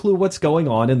have no clue what's going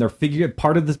on, and they're figuring,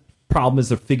 part of the problem is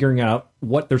they're figuring out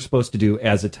what they're supposed to do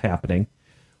as it's happening,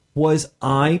 was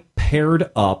I paired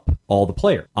up all the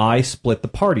players. I split the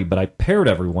party, but I paired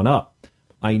everyone up.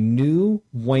 I knew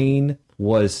Wayne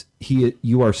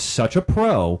you are such a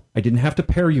pro, I didn't have to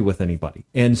pair you with anybody.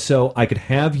 And so I could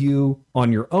have you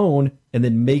on your own and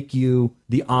then make you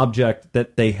the object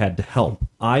that they had to help.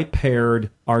 I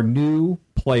paired our new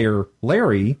player,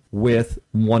 Larry, with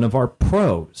one of our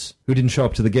pros who didn't show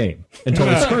up to the game and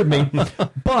totally screwed me.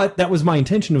 But that was my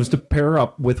intention, was to pair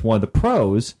up with one of the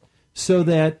pros so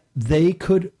that they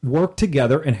could work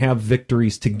together and have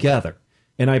victories together.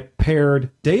 And I paired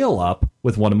Dale up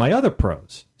with one of my other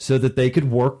pros so that they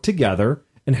could work together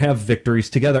and have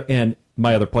victories together. And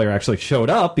my other player actually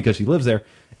showed up because she lives there.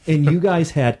 And you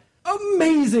guys had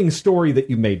amazing story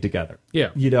that you made together. Yeah.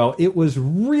 You know, it was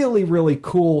really, really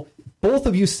cool. Both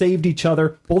of you saved each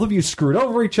other. Both of you screwed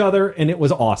over each other. And it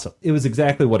was awesome. It was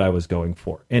exactly what I was going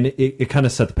for. And it kind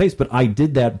of set the pace. But I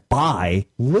did that by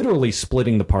literally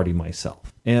splitting the party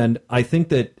myself. And I think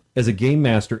that as a game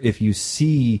master, if you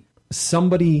see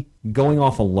somebody going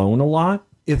off alone a lot,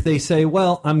 if they say,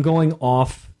 well, I'm going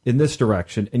off in this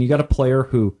direction, and you got a player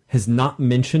who has not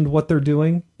mentioned what they're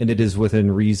doing, and it is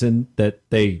within reason that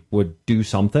they would do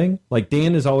something. Like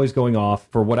Dan is always going off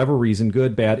for whatever reason,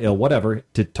 good, bad, ill, whatever,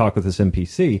 to talk with this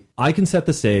NPC. I can set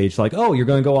the stage like, oh, you're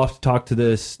going to go off to talk to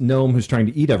this gnome who's trying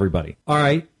to eat everybody. All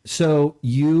right. So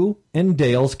you and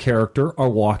Dale's character are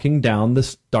walking down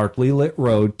this darkly lit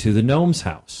road to the gnome's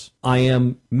house. I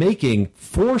am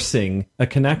forcing a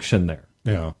connection there.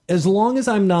 Yeah. As long as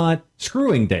I'm not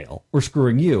screwing Dale or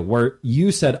screwing you, where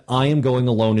you said I am going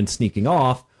alone and sneaking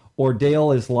off, or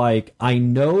Dale is like, I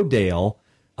know Dale,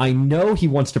 I know he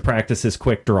wants to practice his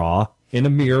quick draw in a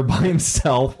mirror by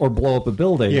himself or blow up a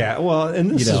building. Yeah, well,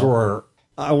 and this is where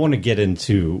I want to get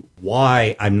into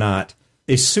why I'm not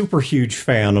a super huge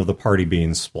fan of the party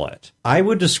being split. I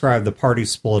would describe the party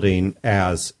splitting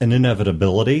as an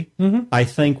inevitability. I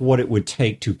think what it would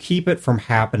take to keep it from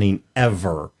happening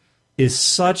ever is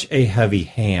such a heavy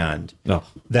hand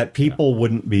that people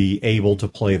wouldn't be able to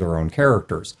play their own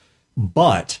characters.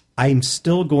 But I'm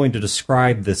still going to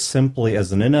describe this simply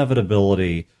as an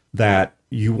inevitability that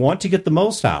you want to get the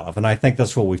most out of. And I think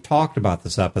that's what we've talked about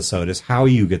this episode, is how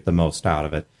you get the most out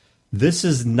of it. This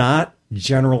is not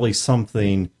generally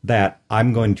something that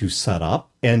I'm going to set up.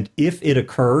 And if it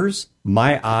occurs,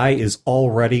 my eye is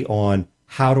already on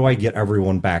how do I get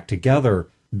everyone back together,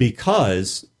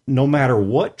 because no matter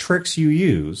what tricks you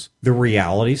use, the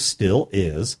reality still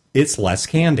is it's less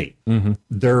candy.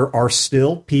 There are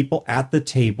still people at the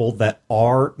table that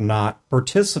are not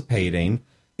participating,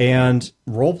 and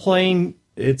role-playing,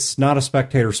 it's not a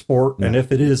spectator sport, and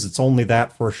if it is, it's only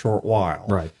that for a short while.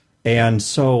 Right. And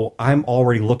so I'm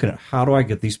already looking at how do I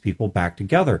get these people back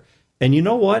together. And you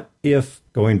know what? If,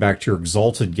 going back to your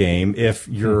Exalted game, if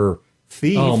your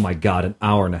thief... Oh my God, an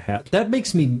hour and a half. That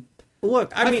makes me...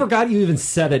 Look, I mean, forgot you even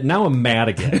said it. Now I'm mad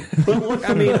again. But look,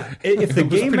 I mean, if the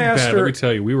game Bad, master... let me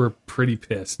tell you, we were pretty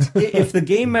pissed. If the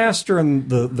game master and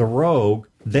the rogue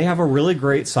They have a really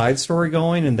great side story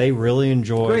going, and they really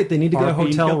enjoy. Great, they need to get a RP.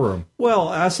 hotel room. Well,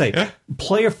 I say,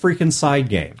 play a freaking side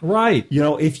game. Right. You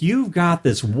know, if you've got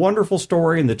this wonderful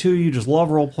story and the two of you just love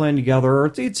role playing together,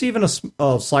 or it's even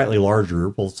a slightly larger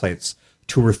group, we'll say it's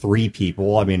 2 or 3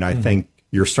 people. I mean, I think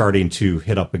you're starting to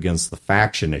hit up against the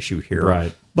faction issue here.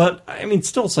 Right. But, I mean,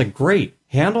 still, it's like, great.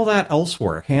 Handle that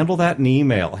elsewhere. Handle that in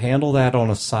email. Handle that on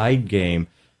a side game.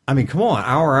 I mean, come on,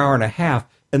 hour and a half.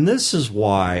 And this is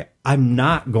why I'm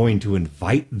not going to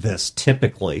invite this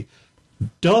typically,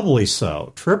 doubly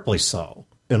so, triply so,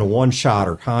 in a one-shot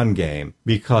or con game.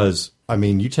 Because, I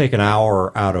mean, you take an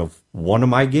hour out of one of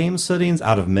my game sittings,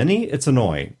 out of many, it's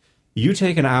annoying. You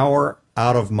take an hour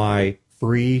out of my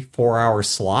 3-4 hour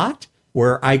slot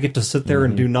where I get to sit there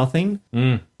and do nothing.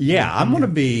 Yeah, I'm going to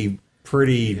be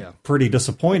pretty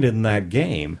disappointed in that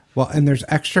game. Well, and there's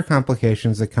extra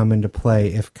complications that come into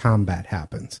play if combat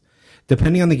happens.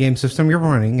 Depending on the game system you're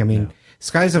running, I mean,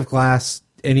 Skies of Glass,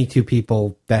 any 2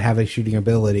 people that have a shooting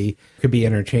ability could be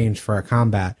interchanged for a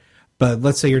combat. But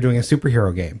let's say you're doing a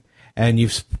superhero game, and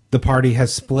the party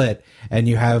has split, and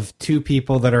you have 2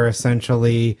 people that are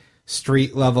essentially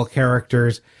street-level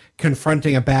characters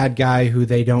confronting a bad guy who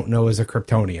they don't know is a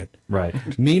Kryptonian.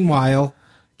 Right. Meanwhile,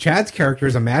 Chad's character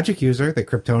is a magic user that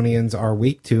Kryptonians are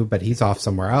weak to, but he's off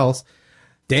somewhere else.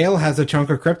 Dale has a chunk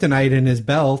of kryptonite in his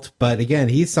belt, but again,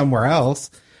 he's somewhere else.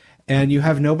 And you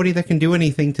have nobody that can do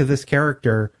anything to this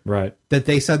character that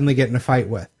they suddenly get in a fight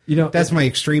with. You know, that's my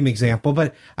extreme example,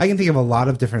 but I can think of a lot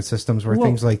of different systems where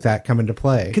things like that come into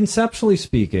play. Conceptually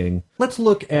speaking, let's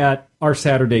look at our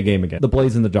Saturday game again, the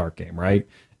Blaze in the Dark game, right?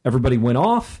 Everybody went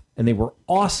off, and they were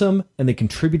awesome, and they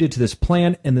contributed to this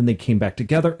plan, and then they came back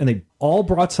together, and they all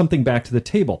brought something back to the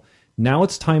table. Now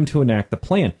it's time to enact the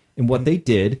plan. And what they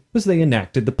did was they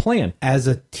enacted the plan. As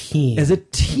a team.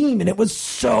 And it was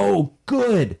so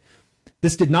good.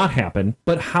 This did not happen,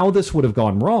 but how this would have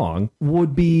gone wrong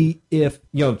would be if,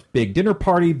 big dinner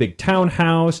party, big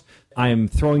townhouse, I am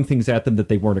throwing things at them that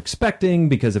they weren't expecting,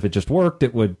 because if it just worked,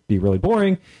 it would be really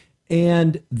boring.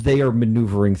 And they are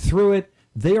maneuvering through it.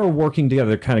 They are working together.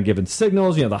 They're kind of giving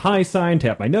signals, the high sign,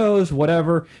 tap my nose,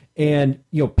 whatever. And,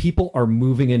 people are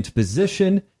moving into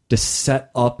position to set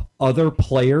up other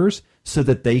players so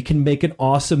that they can make an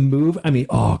awesome move. I mean,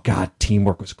 oh God,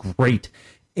 teamwork was great.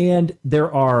 And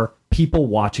there are people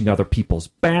watching other people's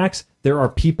backs. There are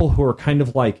people who are kind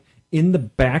of like in the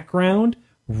background,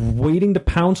 waiting to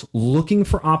pounce, looking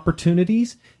for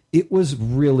opportunities. It was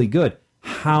really good.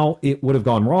 How it would have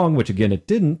gone wrong, which again it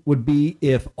didn't, would be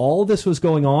if all this was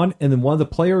going on and then one of the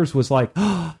players was like,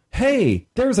 oh, hey,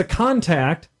 there's a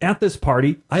contact at this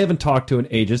party I haven't talked to in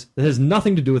ages that has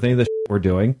nothing to do with any of the shit we're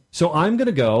doing. So I'm going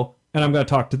to go and I'm going to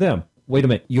talk to them. Wait a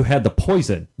minute, you had the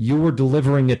poison. You were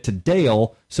delivering it to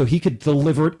Dale so he could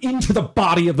deliver it into the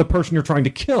body of the person you're trying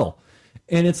to kill.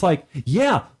 And it's like,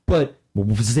 yeah, but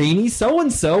zany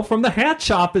so-and-so from the hat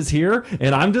shop is here,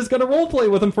 and I'm just going to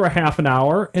roleplay with him for a half an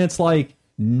hour. And it's like,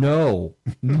 no,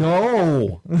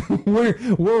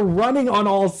 we're running on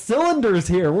all cylinders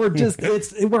here.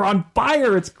 We're on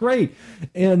fire. It's great.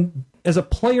 And as a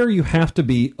player, you have to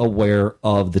be aware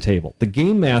of the table. The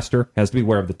game master has to be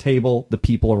aware of the table, the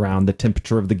people around, the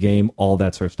temperature of the game, all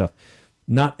that sort of stuff.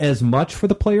 Not as much for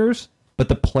the players, but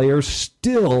the players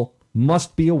still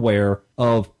must be aware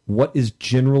of what is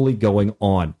generally going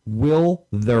on. Will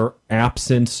their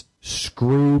absence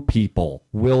screw people?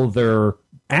 Will their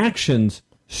actions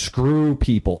screw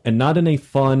people? And not in a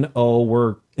fun,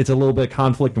 it's a little bit of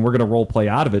conflict and we're going to role play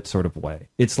out of it sort of way.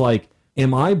 It's like,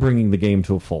 am I bringing the game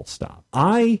to a full stop?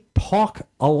 I talk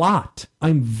a lot.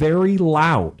 I'm very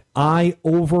loud. I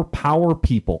overpower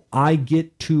people. I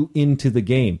get too into the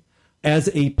game.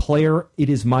 As a player, it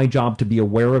is my job to be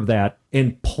aware of that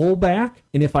and pull back.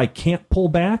 And if I can't pull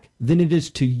back, then it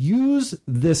is to use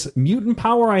this mutant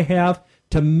power I have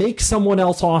to make someone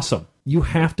else awesome. You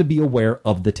have to be aware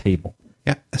of the table.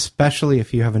 Yeah, especially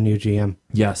if you have a new GM.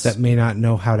 Yes. That may not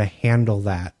know how to handle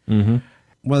that. Mm-hmm.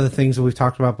 One of the things that we've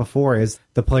talked about before is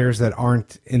the players that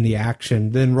aren't in the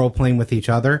action, then role-playing with each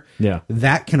other. Yeah.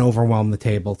 That can overwhelm the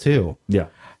table, too. Yeah.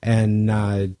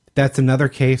 And that's another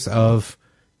case of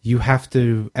you have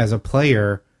to, as a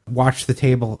player, watch the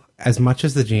table as much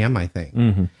as the GM, I think.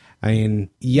 Mm-hmm. I mean,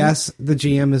 yes, the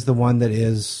GM is the one that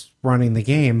is running the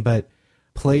game, but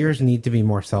players need to be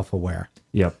more self-aware.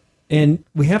 Yep. And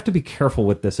we have to be careful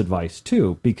with this advice,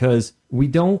 too, because we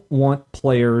don't want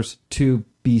players to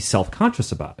be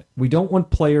self-conscious about it. We don't want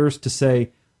players to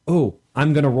say, oh,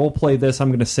 I'm going to role play this, I'm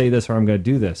going to say this, or I'm going to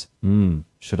do this.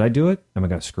 Should I do it? Am I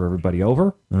going to screw everybody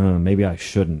over? Maybe I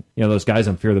shouldn't. Those guys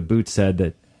on Fear the Boot said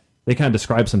that they kind of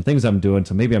describe some things I'm doing,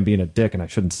 so maybe I'm being a dick and I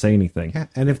shouldn't say anything. Yeah,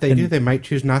 and if they do, they might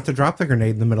choose not to drop the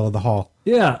grenade in the middle of the hall.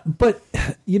 Yeah, but,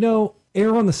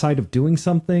 err on the side of doing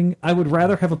something. I would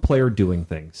rather have a player doing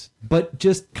things, but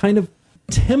just kind of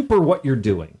temper what you're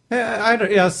doing.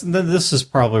 Yes, then this is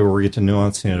probably where we get to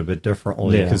nuancing it a bit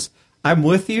differently, because I'm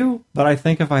with you, but I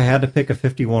think if I had to pick a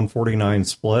 51-49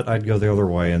 split, I'd go the other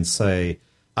way and say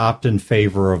opt in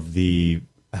favor of the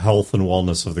health and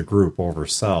wellness of the group over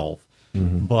self.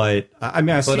 Mm-hmm. But I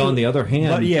mean, on the other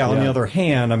hand, on the other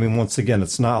hand, I mean, once again,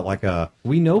 it's not like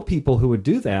we know people who would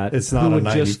do that. It's not who would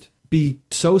just be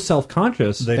so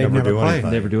self-conscious they never do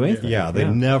anything. Never do anything. Yeah, they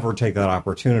never take that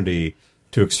opportunity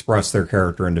to express their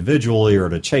character individually or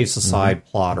to chase a side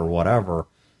plot or whatever.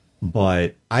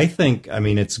 But I think, I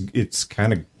mean, it's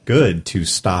kind of good to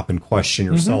stop and question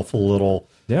yourself a little.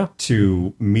 Yeah.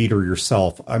 To meter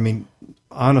yourself. I mean,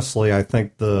 honestly, I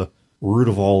think the root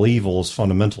of all evil is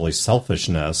fundamentally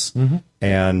selfishness. Mm-hmm.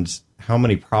 And how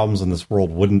many problems in this world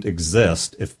wouldn't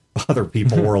exist if other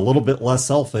people were a little bit less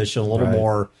selfish and a little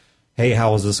more, hey,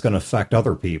 how is this going to affect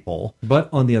other people? But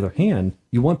on the other hand,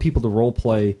 you want people to role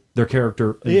play their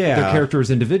character, their character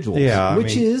as individuals,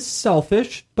 which is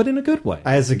selfish, but in a good way.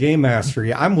 As a game master,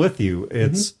 I'm with you.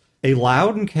 It's a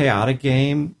loud and chaotic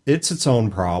game. It's its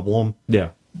own problem.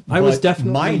 Yeah. I was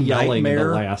definitely yelling in the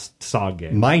last SOG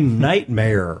game. My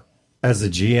nightmare as a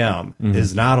GM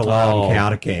is not a loud and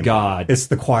chaotic game. God. It's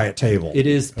the quiet table. It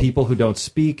is people who don't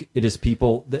speak. It is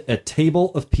a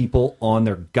table of people on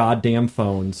their goddamn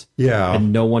phones. Yeah.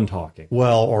 And no one talking.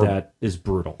 Well, that is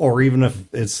brutal. Or even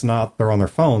if it's not, they're on their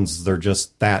phones, they're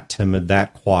just that timid,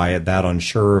 that quiet, that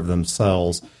unsure of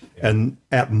themselves. And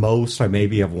at most, I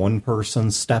maybe have one person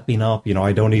stepping up.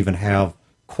 I don't even have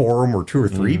quorum where 2 or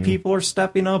 3 people are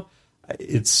stepping up.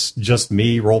 It's just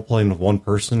me role-playing with one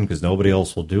person because nobody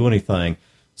else will do anything.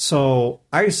 So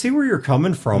I see where you're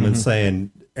coming from and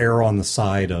saying err on the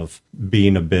side of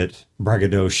being a bit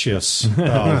braggadocious,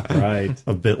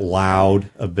 a bit loud,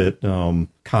 a bit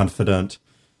confident.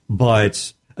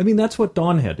 But I mean, that's what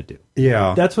Dawn had to do.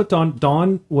 Yeah. That's what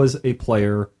Dawn was a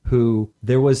player who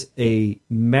there was a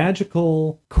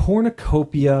magical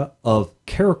cornucopia of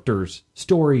characters,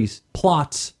 stories,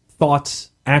 plots, thoughts,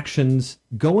 actions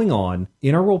going on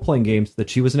in our role-playing games that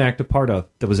she was an active part of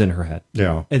that was in her head.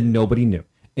 Yeah. And nobody knew.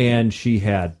 And she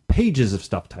had pages of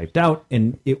stuff typed out,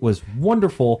 and it was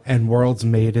wonderful. And worlds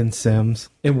made in Sims.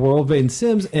 And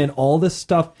all this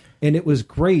stuff. And it was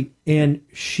great. And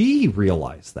she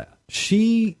realized that.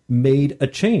 She made a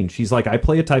change. She's like, I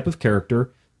play a type of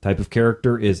character. Type of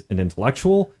character is an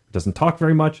intellectual, doesn't talk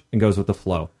very much, and goes with the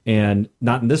flow. And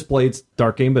not in this Blades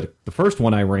Dark game, but the first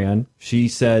one I ran, she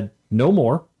said, no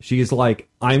more. She is like,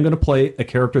 I'm going to play a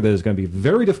character that is going to be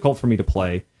very difficult for me to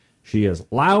play. She is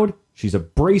loud. She's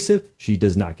abrasive. She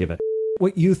does not give a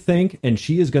what you think, and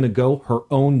she is going to go her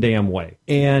own damn way.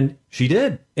 And she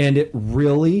did. And it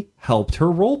really helped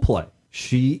her role play.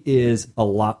 She is a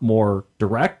lot more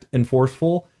direct and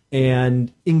forceful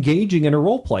and engaging in her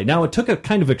role play. Now, it took a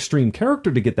kind of extreme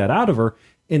character to get that out of her,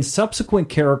 and subsequent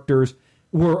characters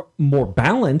were more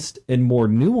balanced and more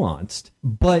nuanced,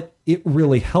 but it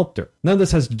really helped her. None of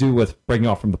this has to do with breaking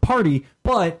off from the party,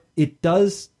 but it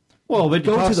does. Well, but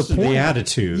go to the point. The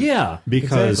attitude. Yeah.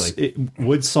 Because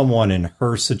would someone in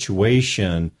her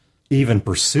situation even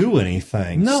pursue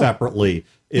anything separately?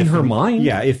 In her mind?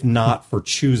 Yeah, if not for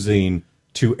choosing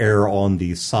to err on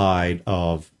the side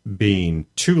of being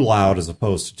too loud as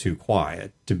opposed to too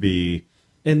quiet.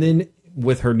 And then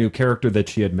with her new character that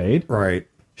she had made. Right.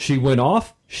 She went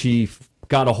off. She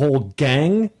got a whole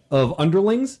gang of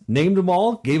underlings, named them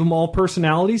all, gave them all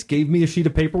personalities, gave me a sheet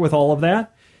of paper with all of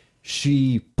that.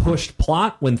 She pushed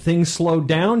plot when things slowed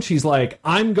down. She's like,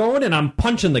 I'm going and I'm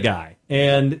punching the guy.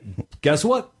 And guess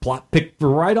what? Plot picked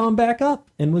right on back up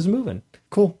and was moving.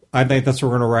 Cool. I think that's where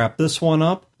we're going to wrap this one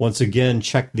up. Once again,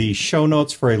 check the show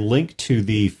notes for a link to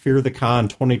the Fear the Con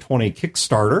 2020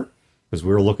 Kickstarter, because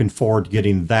we're looking forward to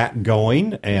getting that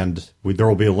going, and there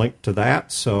will be a link to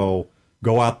that. So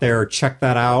go out there, check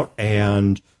that out,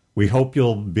 and we hope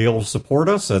you'll be able to support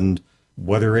us. And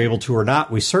whether you're able to or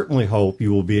not, we certainly hope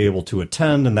you will be able to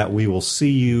attend and that we will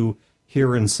see you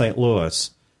here in St.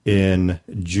 Louis in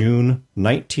June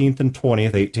 19th and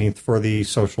 20th, 18th for the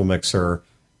Social Mixer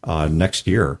next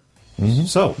year. Mm-hmm.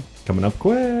 So, coming up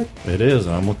quick. It is,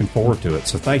 and I'm looking forward to it.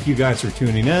 So thank you guys for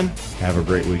tuning in. Have a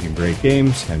great week and great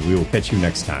games, and we will catch you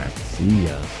next time. See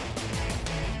ya.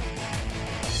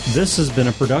 This has been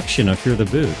a production of Fear the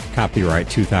Booth, copyright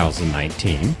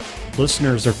 2019.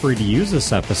 Listeners are free to use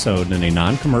this episode in a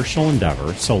non-commercial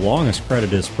endeavor, so long as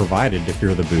credit is provided to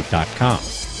fearthebooth.com.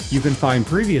 You can find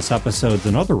previous episodes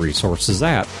and other resources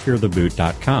at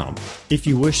feartheboot.com. If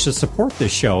you wish to support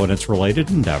this show and its related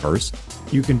endeavors,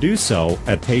 you can do so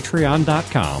at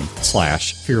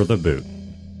patreon.com/feartheboot.